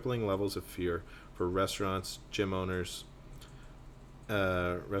 Almost crippling levels of fear for restaurants and gym owners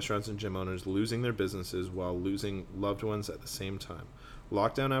losing their businesses while losing loved ones at the same time.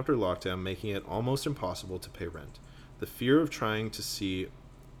 Lockdown after lockdown, making it almost impossible to pay rent. The fear of trying to see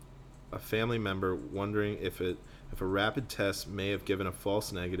a family member, wondering if a rapid test may have given a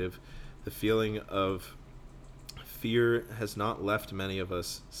false negative. The feeling of fear has not left many of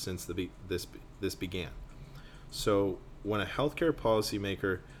us since this began. So when a healthcare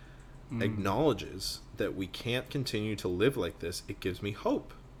policymaker acknowledges that we can't continue to live like this, it gives me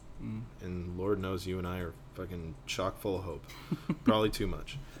hope. And Lord knows you and I are fucking chock full of hope. Probably too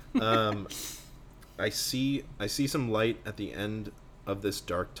much. I see some light at the end of this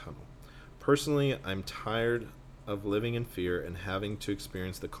dark tunnel. Personally, I'm tired of living in fear and having to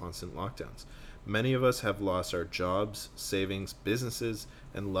experience the constant lockdowns. Many of us have lost our jobs, savings, businesses,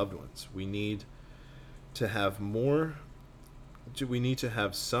 and loved ones. We need to have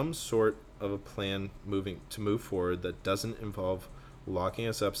some sort of a plan to move forward that doesn't involve locking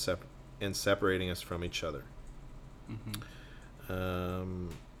us up and separating us from each other.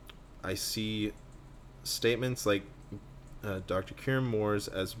 I see statements like Dr. Kieran Moore's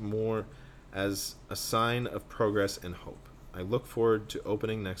as a sign of progress and hope. I look forward to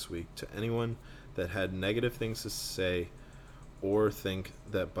opening next week. To anyone that had negative things to say or think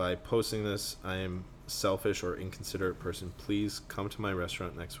that by posting this I am selfish or inconsiderate person, please come to my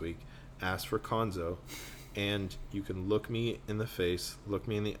restaurant next week, ask for Conzo, and you can look me in the face, look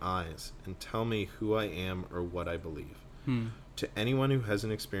me in the eyes, and tell me who I am or what I believe. To anyone who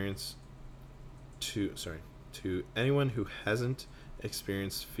hasn't experienced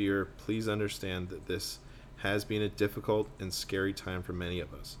fear, please understand that this has been a difficult and scary time for many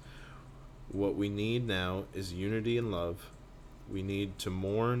of us. What we need now is unity and love. We need to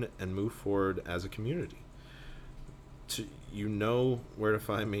mourn and move forward as a community. You know where to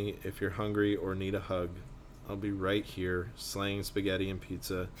find me if you're hungry or need a hug. I'll be right here, slaying spaghetti and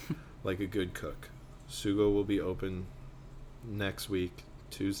pizza like a good cook. Sugo will be open next week,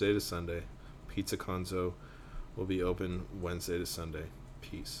 Tuesday to Sunday. Pizza Conzo, will be open Wednesday to Sunday.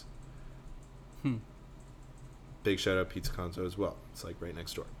 Peace. Big shout out Pizza Conzo as well. It's like right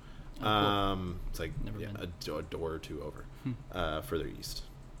next door. Oh, cool. It's like a door or two over, further east.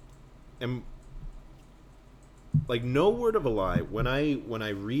 And like, no word of a lie, when I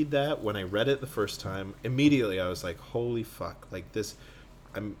read that, when I read it the first time, immediately I was like, holy fuck, like this.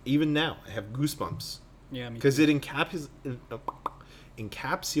 Even now I have goosebumps. Yeah, because it encapsulates.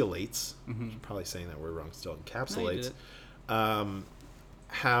 I'm probably saying that word wrong. Still encapsulates. No,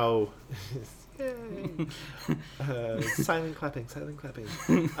 how silent clapping.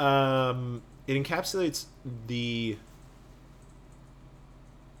 It encapsulates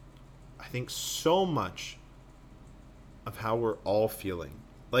I think so much of how we're all feeling.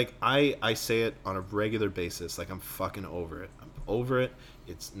 Like, I say it on a regular basis, like, I'm fucking over it. I'm over it.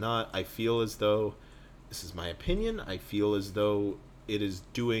 It's not, I feel as though, this is my opinion, I feel as though it is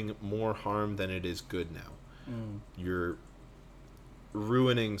doing more harm than it is good now. You're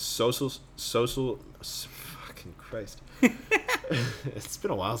ruining social fucking Christ. It's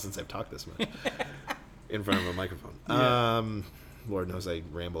been a while since I've talked this much in front of a microphone. Yeah. Lord knows I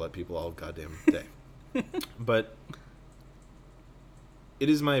ramble at people all goddamn day. But it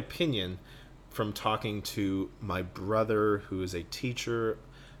is my opinion, from talking to my brother, who is a teacher,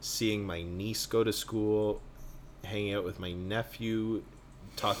 seeing my niece go to school, hanging out with my nephew,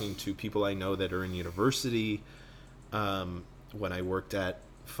 talking to people I know that are in university. When I worked at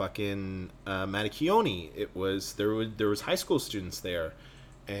fucking Matacchione, there was high school students there,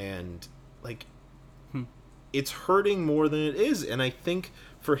 and like it's hurting more than it is. And I think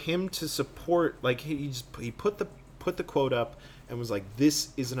for him to support, like, he put the quote up and was like, this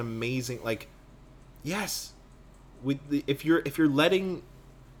is an amazing, like, yes, if you're letting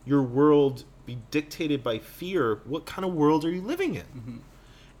your world be dictated by fear, what kind of world are you living in?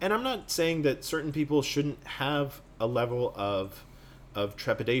 And I'm not saying that certain people shouldn't have a level of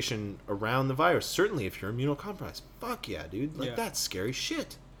trepidation around the virus. Certainly if you're immunocompromised, fuck yeah, dude, like, that's scary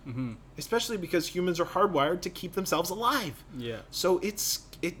shit. Especially because humans are hardwired to keep themselves alive. So it's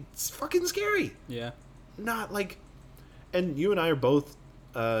fucking scary. Not like, and you and I are both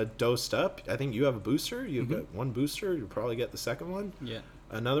dosed up. I think you have a booster. You've got one booster. You'll probably get the second one.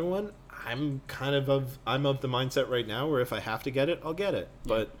 Another one. I'm of the mindset right now where if I have to get it, I'll get it.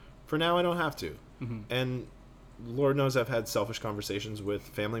 But for now, I don't have to. And Lord knows I've had selfish conversations with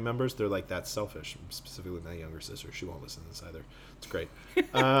family members. They're like, that's selfish. Specifically my younger sister. She won't listen to this either. It's great.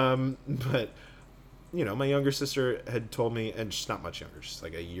 But, you know, my younger sister had told me, and she's not much younger. She's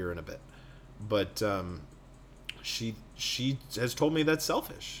like a year and a bit. But she has told me that's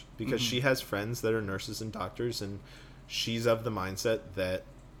selfish because she has friends that are nurses and doctors, and she's of the mindset that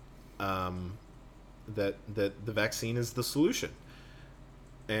that the vaccine is the solution.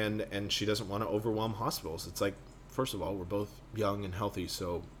 And she doesn't want to overwhelm hospitals. It's like, first of all, we're both young and healthy,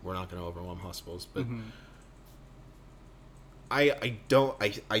 so we're not going to overwhelm hospitals. But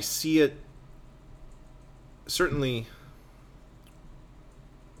I see it certainly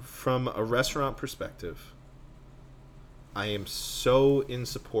from a restaurant perspective. I am so in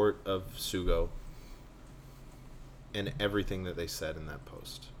support of Sugo and everything that they said in that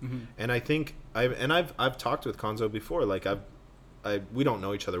post. And I think I've talked with Conzo before. Like, we don't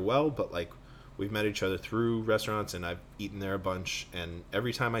know each other well, but like, we've met each other through restaurants, and I've eaten there a bunch. And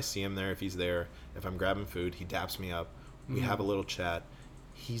every time I see him there, if he's there, if I'm grabbing food, he daps me up. We have a little chat.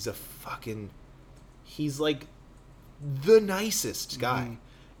 He's like the nicest guy.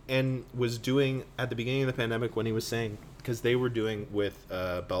 And was doing at the beginning of the pandemic, when he was saying, because they were doing with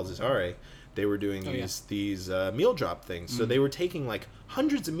Baldassare, they were doing these meal drop things. So they were taking like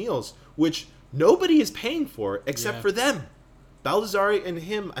hundreds of meals, which nobody is paying for except for them. Baldassare and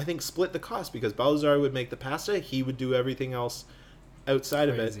him, I think, split the cost, because Baldassare would make the pasta, he would do everything else outside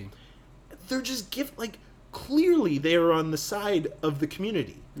of it. They're just clearly they are on the side of the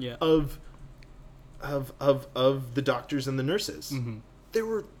community, of the doctors and the nurses. They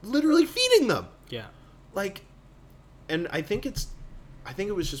were literally feeding them. Like, and I think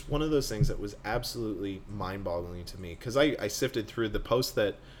it was just one of those things that was absolutely mind-boggling to me, because I sifted through the post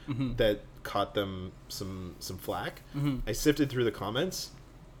that caught them some flack. I sifted through the comments,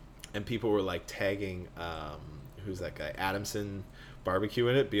 and people were like tagging who's that guy, Adamson Barbecue,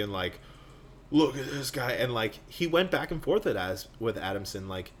 in it, being like, look at this guy. And like, he went back and forth with Adamson,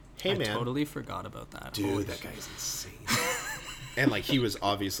 like, hey, man, I totally forgot about that. Dude, that guy's insane. And like, he was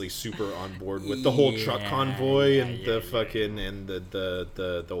obviously super on board with the whole truck convoy and the fucking and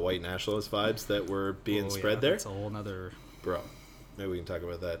the white nationalist vibes that were being spread there. That's a whole nother, bro. Maybe we can talk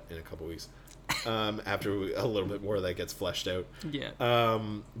about that in a couple weeks, after a little bit more of that gets fleshed out. Yeah.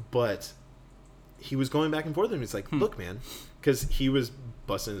 But he was going back and forth, and he's like, look, man, because he was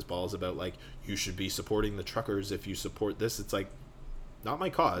busting his balls about, like, you should be supporting the truckers if you support this. It's like, not my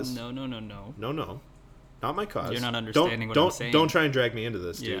cause. No. No, not my cause. You're not understanding what I'm saying. Don't try and drag me into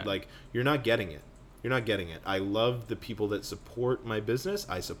this, dude. Yeah. Like, you're not getting it. You're not getting it. I love the people that support my business.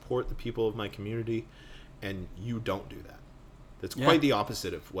 I support the people of my community, and you don't do that. That's quite the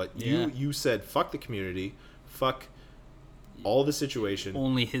opposite of what you said. Fuck the community. Fuck all the situation.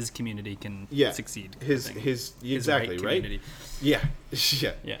 Only his community can succeed. His exactly right. Yeah.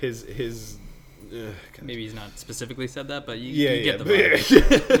 Yeah. His. Maybe he's not specifically said that, but you Yeah, get the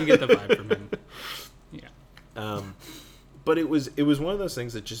vibe. You get the vibe from him. Yeah. But it was one of those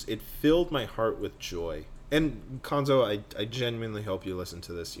things that just, it filled my heart with joy. And Konzo, I genuinely hope you listen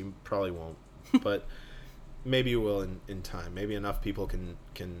to this. You probably won't, but maybe you will in time. Maybe enough people can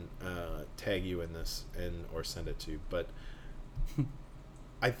tag you in this or send it to you. But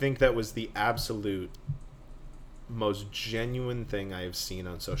I think that was the absolute most genuine thing I have seen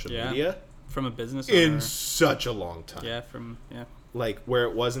on social media from a business owner in such a long time. Like, where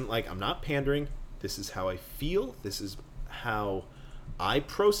it wasn't like, I'm not pandering. This is how I feel. This is how I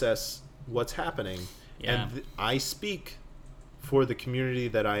process what's happening. Yeah. And I speak for the community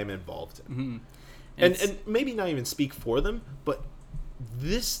that I am involved in. Mm-hmm. And maybe not even speak for them, but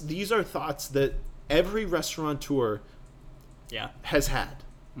these are thoughts that every restaurateur has had.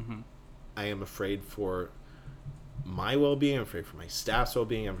 Mm-hmm. I am afraid for my well-being. I'm afraid for my staff's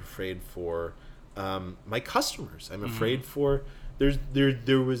well-being. I'm afraid for my customers. I'm afraid for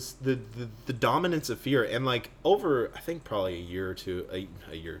there was the dominance of fear, and like over, I think probably a year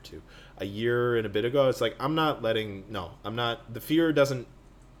and a bit ago, it's like, the fear doesn't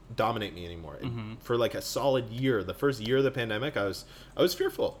dominate me anymore. Mm-hmm. For like a solid year, the first year of the pandemic, I was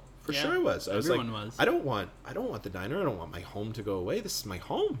fearful. For sure I was. Everyone was. I don't want the diner. I don't want my home to go away. This is my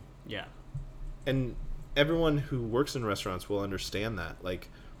home. Yeah. And everyone who works in restaurants will understand that. Like,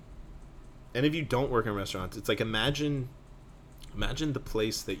 and if you don't work in restaurants, it's like, imagine the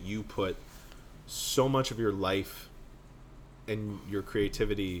place that you put so much of your life and your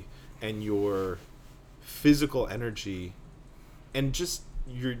creativity and your physical energy and just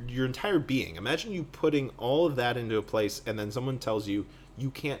your entire being. Imagine you putting all of that into a place, and then someone tells you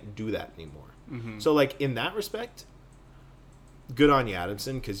can't do that anymore. Mm-hmm. So, like, in that respect, good on you,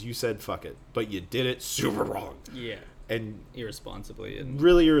 Adamson, because you said fuck it, but you did it super wrong. Yeah. And irresponsibly.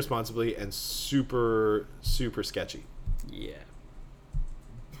 Really irresponsibly and super, super sketchy. Yeah.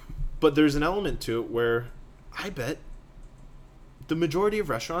 But there's an element to it where I bet the majority of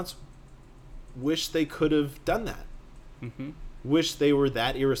restaurants wish they could have done that. Mm-hmm. Wish they were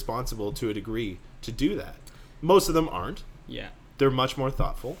that irresponsible to a degree to do that. Most of them aren't. Yeah. They're much more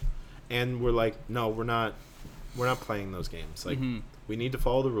thoughtful. And we're like, no, we're not playing those games. Like, we need to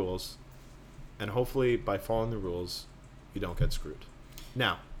follow the rules. And hopefully by following the rules, you don't get screwed.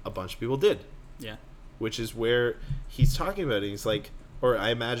 Now, a bunch of people did. Yeah. Which is where he's talking about it. He's like, or I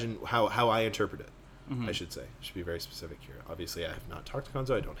imagine how I interpret it. Mm-hmm. I should say. I should be very specific here. Obviously, I have not talked to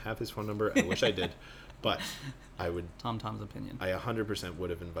Konzo. I don't have his phone number. I wish I did. But I would... Tom's opinion. I 100% would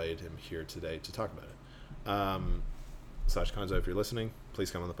have invited him here today to talk about it. Slash Konzo, if you're listening,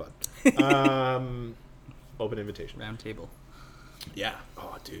 please come on the pod. Open invitation. Round table. Yeah.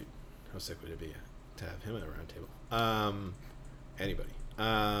 Oh, dude. How sick would it be to have him at a round table? Anybody.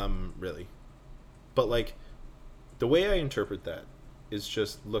 Really. But, like, the way I interpret that is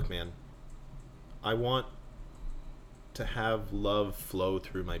just, look, man, I want to have love flow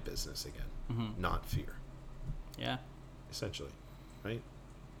through my business again, not fear. Yeah. Essentially, right?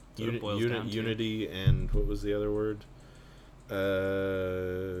 Unity and what was the other word? This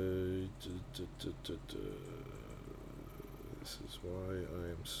is why I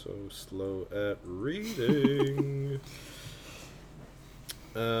am so slow at reading.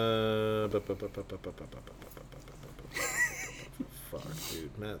 Fuck,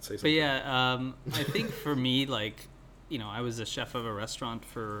 dude. Matt, say something. But yeah, I think for me, like, I was a chef of a restaurant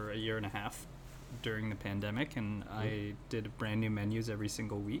for a year and a half during the pandemic, and I did brand new menus every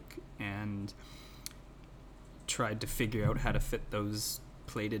single week and tried to figure out how to fit those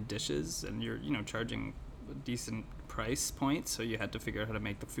plated dishes. And you're, charging a decent price point, so you had to figure out how to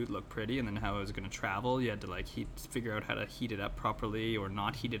make the food look pretty, and then how it was going to travel. You had to figure out how to heat it up properly or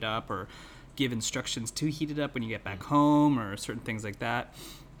not heat it up, or give instructions to heat it up when you get back home, or certain things like that.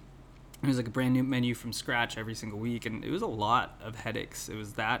 It was like a brand new menu from scratch every single week, and it was a lot of headaches. It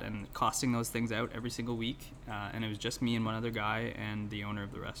was that and costing those things out every single week, and it was just me and one other guy and the owner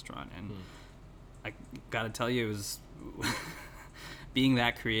of the restaurant. And I gotta tell you, it was being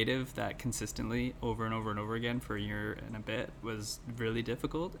that creative, that consistently over and over and over again for a year and a bit was really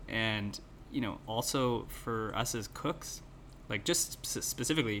difficult. And also for us as cooks, like just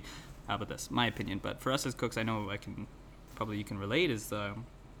specifically, how about this? My opinion, but for us as cooks, I know you can relate is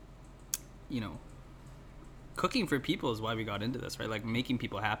cooking for people is why we got into this, right? Like making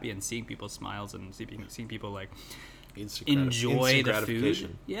people happy and seeing people's smiles and seeing people like enjoy the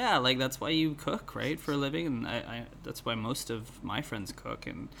food. Yeah, like that's why you cook, right, for a living, and I that's why most of my friends cook,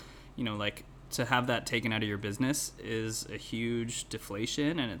 and like to have that taken out of your business is a huge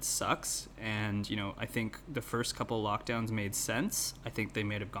deflation, and it sucks. And I think the first couple lockdowns made sense. I think they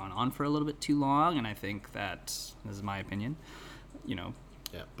may have gone on for a little bit too long, and I think that this is my opinion.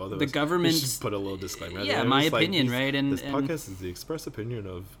 Yeah, both of the us. government. Just put a little disclaimer. Yeah, my opinion, right? And this podcast is the express opinion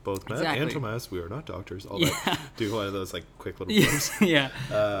of both Matt and Tomas. We are not doctors. All that. Do one of those like quick little things. Yeah.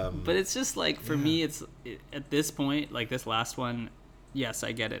 But it's just like for me, at this point, like this last one. Yes,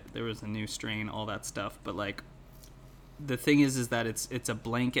 I get it. There was a new strain, all that stuff. But like, the thing is that it's a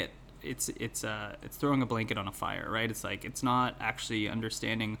blanket. It's throwing a blanket on a fire, right? It's like it's not actually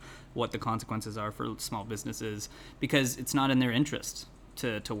understanding what the consequences are for small businesses, because it's not in their interest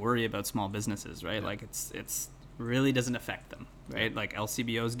to worry about small businesses, right? Yeah. Like it's really doesn't affect them, right? Yeah. Like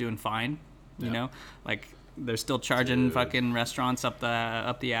LCBO's doing fine, like they're still charging fucking restaurants up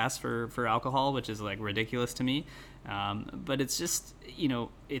the ass for alcohol, which is like ridiculous to me. But it's just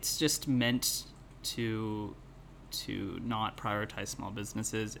it's just meant to not prioritize small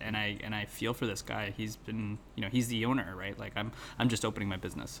businesses, and I feel for this guy. He's been he's the owner, right? Like I'm just opening my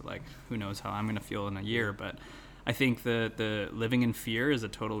business, so like who knows how I'm gonna feel in a year, but I think the living in fear is a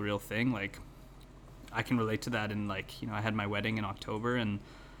total real thing. Like I can relate to that. In like I had my wedding in October, and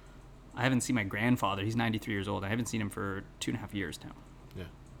I haven't seen my grandfather. He's 93 years old. I haven't seen him for 2.5 years now. Yeah,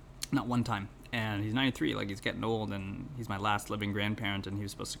 not one time. And he's 93, like he's getting old, and he's my last living grandparent, and he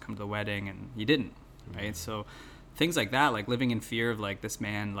was supposed to come to the wedding, and he didn't, right? Mm-hmm. So things like that, like living in fear of like this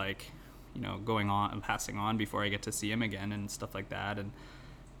man, like, going on and passing on before I get to see him again and stuff like that. And,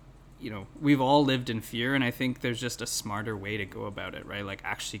 we've all lived in fear, and I think there's just a smarter way to go about it, right? Like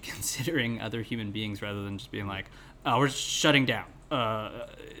actually considering other human beings rather than just being like, oh, we're shutting down.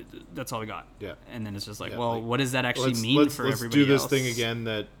 That's all we got. Yeah. And then it's just like, what does that actually mean for everybody else? Let's do this thing again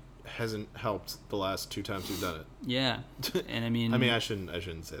that hasn't helped the last 2 times we've done it. Yeah. And I mean I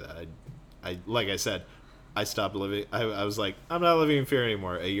shouldn't say that. I like I said, I stopped living. I was like, I'm not living in fear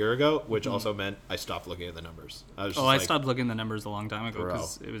anymore a year ago, which also meant I stopped looking at the numbers. I stopped looking at the numbers a long time ago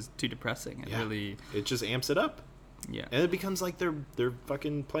because it was too depressing. It just amps it up. Yeah. And it becomes like they're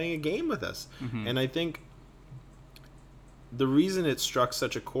fucking playing a game with us. Mm-hmm. And I think the reason it struck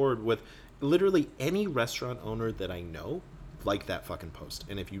such a chord with literally any restaurant owner that I know, like that fucking post.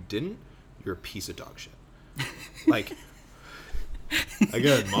 And if you didn't, you're a piece of dog shit. Like,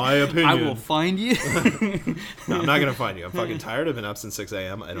 again, my opinion. I will find you. No, I'm not going to find you. I'm fucking tired. I've been up since 6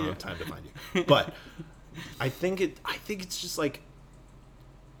 a.m. I don't have time to find you. But I think it's just like,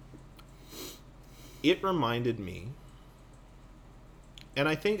 it reminded me, and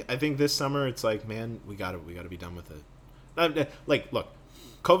I think this summer it's like, man, we gotta be done with it. Like, look,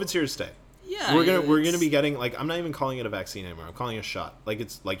 COVID's here to stay. Yeah, we're gonna be getting, like, I'm not even calling it a vaccine anymore. I'm calling it a shot. Like,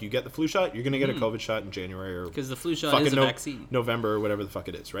 it's like you get the flu shot, you're gonna get a COVID shot in January, or because the flu shot is a vaccine. November or whatever the fuck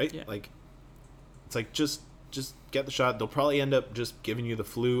it is, right? Yeah. Like, it's like just get the shot. They'll probably end up just giving you the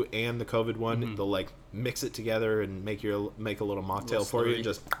flu and the COVID one. Mm-hmm. They'll like mix it together and make a little mocktail for you and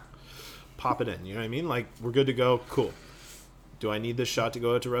just pop it in. You know what I mean? Like, we're good to go. Cool. Do I need this shot to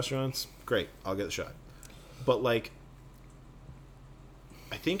go out to restaurants? Great, I'll get the shot. But like,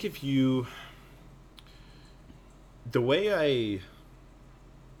 I think the way I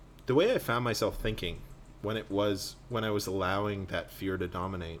found myself thinking when I was allowing that fear to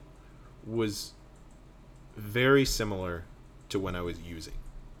dominate was very similar to when I was using.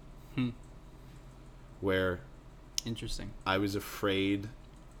 Where interesting. I was afraid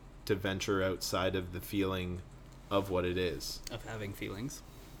to venture outside of the feeling of what it is. Of having feelings.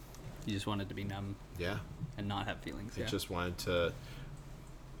 You just wanted to be numb. Yeah. And not have feelings. I just wanted to.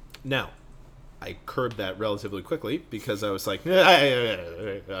 Now, I curbed that relatively quickly because I was like,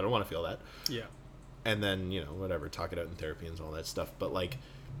 I don't want to feel that. Yeah. And then, whatever, talk it out in therapy and all that stuff. But like,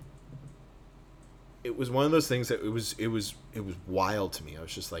 it was one of those things that it was wild to me. I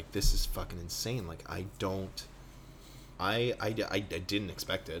was just like, this is fucking insane. Like, I didn't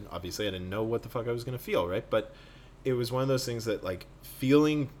expect it. Obviously, I didn't know what the fuck I was going to feel, right? But it was one of those things that, like,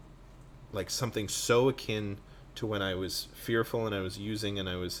 feeling like something so akin to when I was fearful and I was using and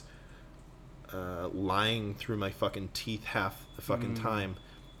I was lying through my fucking teeth half the fucking time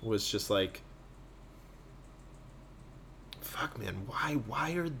was just like, fuck, man,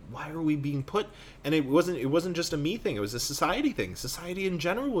 why are we being put? And it wasn't just a me thing. It was a society thing. Society in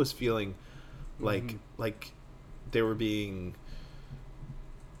general was feeling like they were being,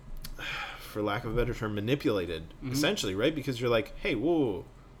 for lack of a better term, manipulated, essentially, right? Because you're like, hey, whoa,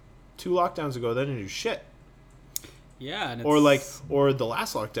 2 lockdowns ago, they didn't do shit. Yeah, and or the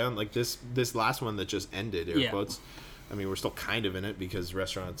last lockdown, like this last one that just ended, air quotes. I mean, we're still kind of in it because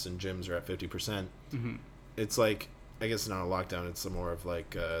restaurants and gyms are at 50%. It's like, I guess it's not a lockdown, it's more of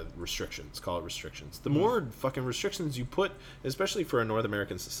like restrictions. Call it restrictions. The more fucking restrictions you put, especially for a North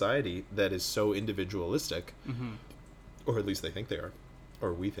American society that is so individualistic, or at least they think they are,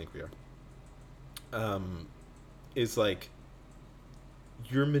 or we think we are, is like,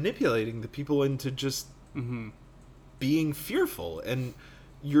 you're manipulating the people into just being fearful, and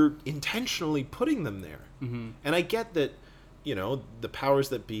you're intentionally putting them there. And I get that, you know, the powers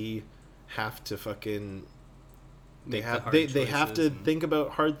that be have to fucking they have to think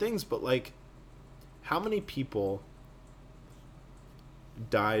about hard things, but like, how many people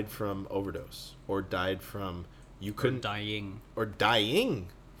died from overdose, or died from dying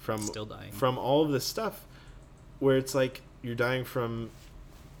from still dying from all of this stuff, where it's like you're dying from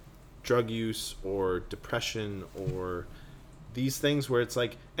drug use or depression or these things where it's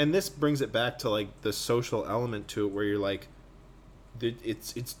like, and this brings it back to like the social element to it, where you're like,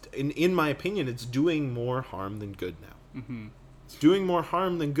 it's in my opinion, it's doing more harm than good now. It's doing more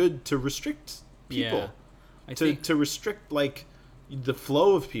harm than good to restrict people, to restrict like the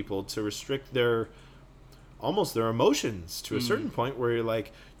flow of people, to restrict their emotions to a certain point, where you're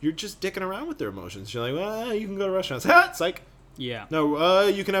like, you're just dicking around with their emotions. You're like, well, you can go to restaurants. It's like, no,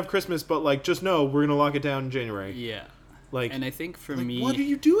 you can have Christmas, but like, just know we're gonna lock it down in January. Like, and I think for like, me, what are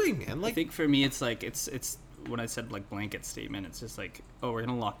you doing, man? Like, I think for me, it's like, it's when I said like blanket statement, it's just like, oh, we're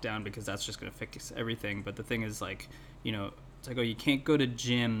gonna lock down because that's just gonna fix everything. But the thing is, like, you know, it's like, oh, you can't go to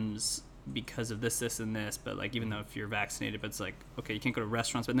gyms because of this, and this. But like, even though if you're vaccinated, but it's like, okay, you can't go to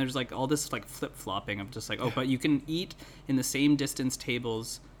restaurants. But there's like all this like flip flopping of just like, oh, but you can eat in the same distance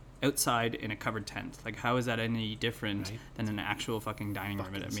tables outside in a covered tent. Like, how is that any different than an actual fucking dining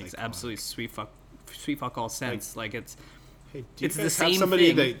room? And it makes absolutely sweet fuck all sense. Like it's. Hey, do you guys have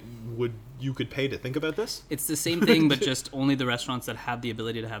somebody that you could pay to think about this? It's the same thing, but just only the restaurants that have the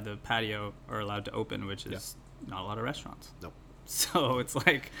ability to have the patio are allowed to open, which is not a lot of restaurants. Nope. So it's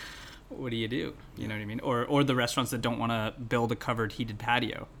like, what do? You know what I mean? Or the restaurants that don't want to build a covered heated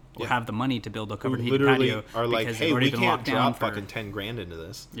patio or have the money to build a covered heated patio, are like, hey, we can't drop fucking 10 grand into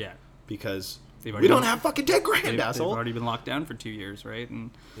this. Yeah. Because we don't have fucking 10 grand, asshole. They've already been locked down for 2 years, right?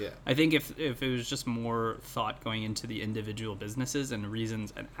 And I think if it was just more thought going into the individual businesses and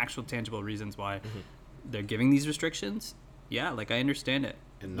reasons and actual tangible reasons why they're giving these restrictions, like I understand it.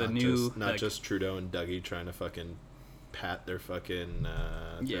 And not just Trudeau and Dougie trying to fucking pat their fucking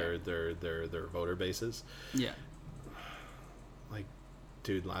their voter bases. Yeah. Like,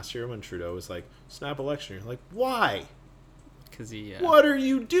 dude, last year when Trudeau was like, snap election, you're like, why? Because he. What are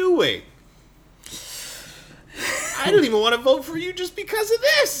you doing? I didn't even want to vote for you just because of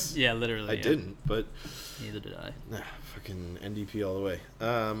this. Yeah, literally. I didn't, but neither did I. Fucking NDP all the way.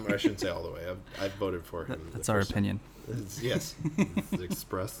 Or I shouldn't say all the way. I've voted for him. That's our opinion. Yes,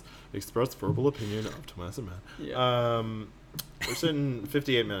 express verbal opinion of Tomas and Matt. Yeah. We're sitting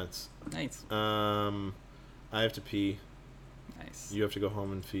 58 minutes. Nice. I have to pee. Nice. You have to go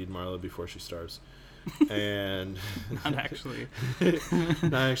home and feed Marla before she starves. And not actually,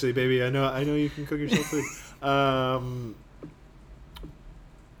 baby. I know you can cook yourself food.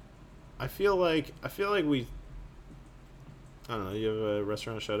 I feel like we. I don't know. You have a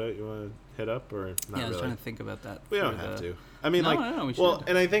restaurant shout out you want to hit up or not? Yeah, I was trying to think about that. We don't have to. I mean, no, we should.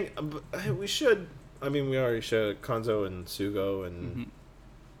 And I think we should. I mean, we already showed Konzo and Sugo and.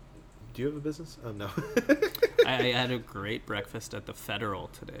 Do you have a business? Oh, no. I had a great breakfast at the Federal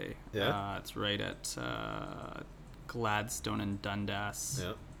today. Yeah? It's right at Gladstone and Dundas.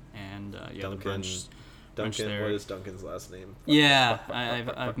 Yeah. And Duncan, the brunch there. What is Duncan's last name? Yeah,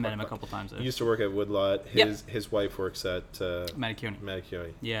 I've met him a couple times. He used to work at Woodlot. His wife works at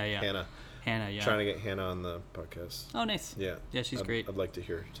Matacone. Yeah. Hannah, yeah. Trying to get Hannah on the podcast. Oh, nice. Yeah. Yeah, she's great. I'd like to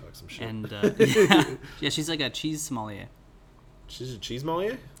hear her talk some shit. And yeah, she's like a cheese sommelier. She's a cheese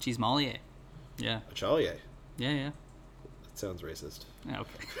sommelier? Cheese sommelier. Yeah. A chalier. Yeah. That sounds racist. Yeah,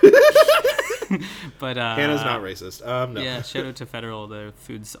 okay. But Hannah's not racist. No. Yeah, shout out to Federal. Their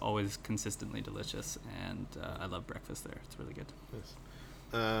food's always consistently delicious, and I love breakfast there. It's really good. Yes.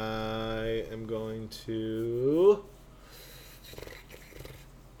 I am going to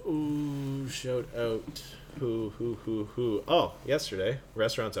shout out who. Oh, yesterday,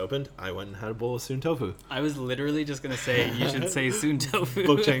 restaurants opened. I went and had a bowl of Soon Tofu. I was literally just going to say, you should say Soon Tofu.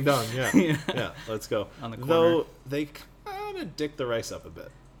 Bok Chang Dong, yeah. Yeah, let's go. On the corner. Though they kind of dick the rice up a bit.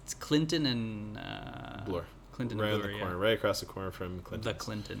 It's Clinton and Bloor. Clinton Right and on Bloor, the corner, yeah. right across the corner from Clinton. The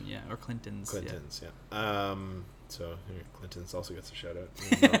Clinton, yeah, or Clintons. Clintons, yeah. So here, Clinton's also gets a shout out,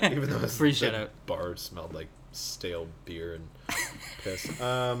 even though Free the shout out. bar smelled like stale beer and piss.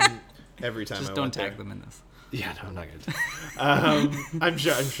 Every time Just I don't went tag there. them in this. Yeah, no, I'm not gonna. I'm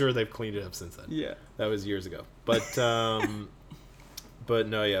sure they've cleaned it up since then. Yeah. That was years ago. But but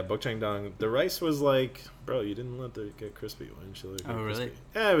no, yeah, Bokchang Dong. The rice was like, bro, you didn't let it get crispy. Why didn't you let it get really? crispy?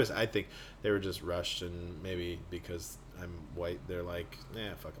 Yeah, it was. I think they were just rushed, and maybe because I'm white, they're like,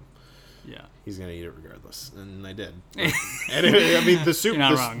 fuck him. Yeah. He's gonna eat it regardless, and I did. And I mean, the soup, You're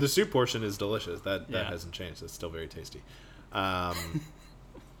not wrong. the soup portion is delicious. That Yeah. hasn't changed. It's still very tasty. Yeah,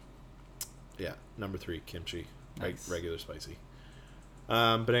 number 3, kimchi, Nice. regular spicy.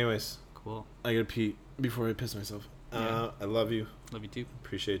 But anyways, Cool. I gotta pee before I piss myself. Yeah. I love you. Love you too.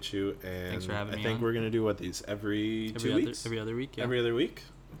 Appreciate you. And Thanks for having I me think on. we're gonna do these every 2 weeks. Every other week. Yeah. Every other week.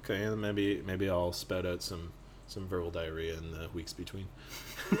 Okay, and maybe I'll spout out some verbal diarrhea in the weeks between.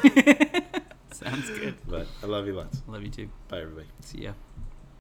 Sounds good. But I love you lots. Love you too. Bye, everybody. See ya.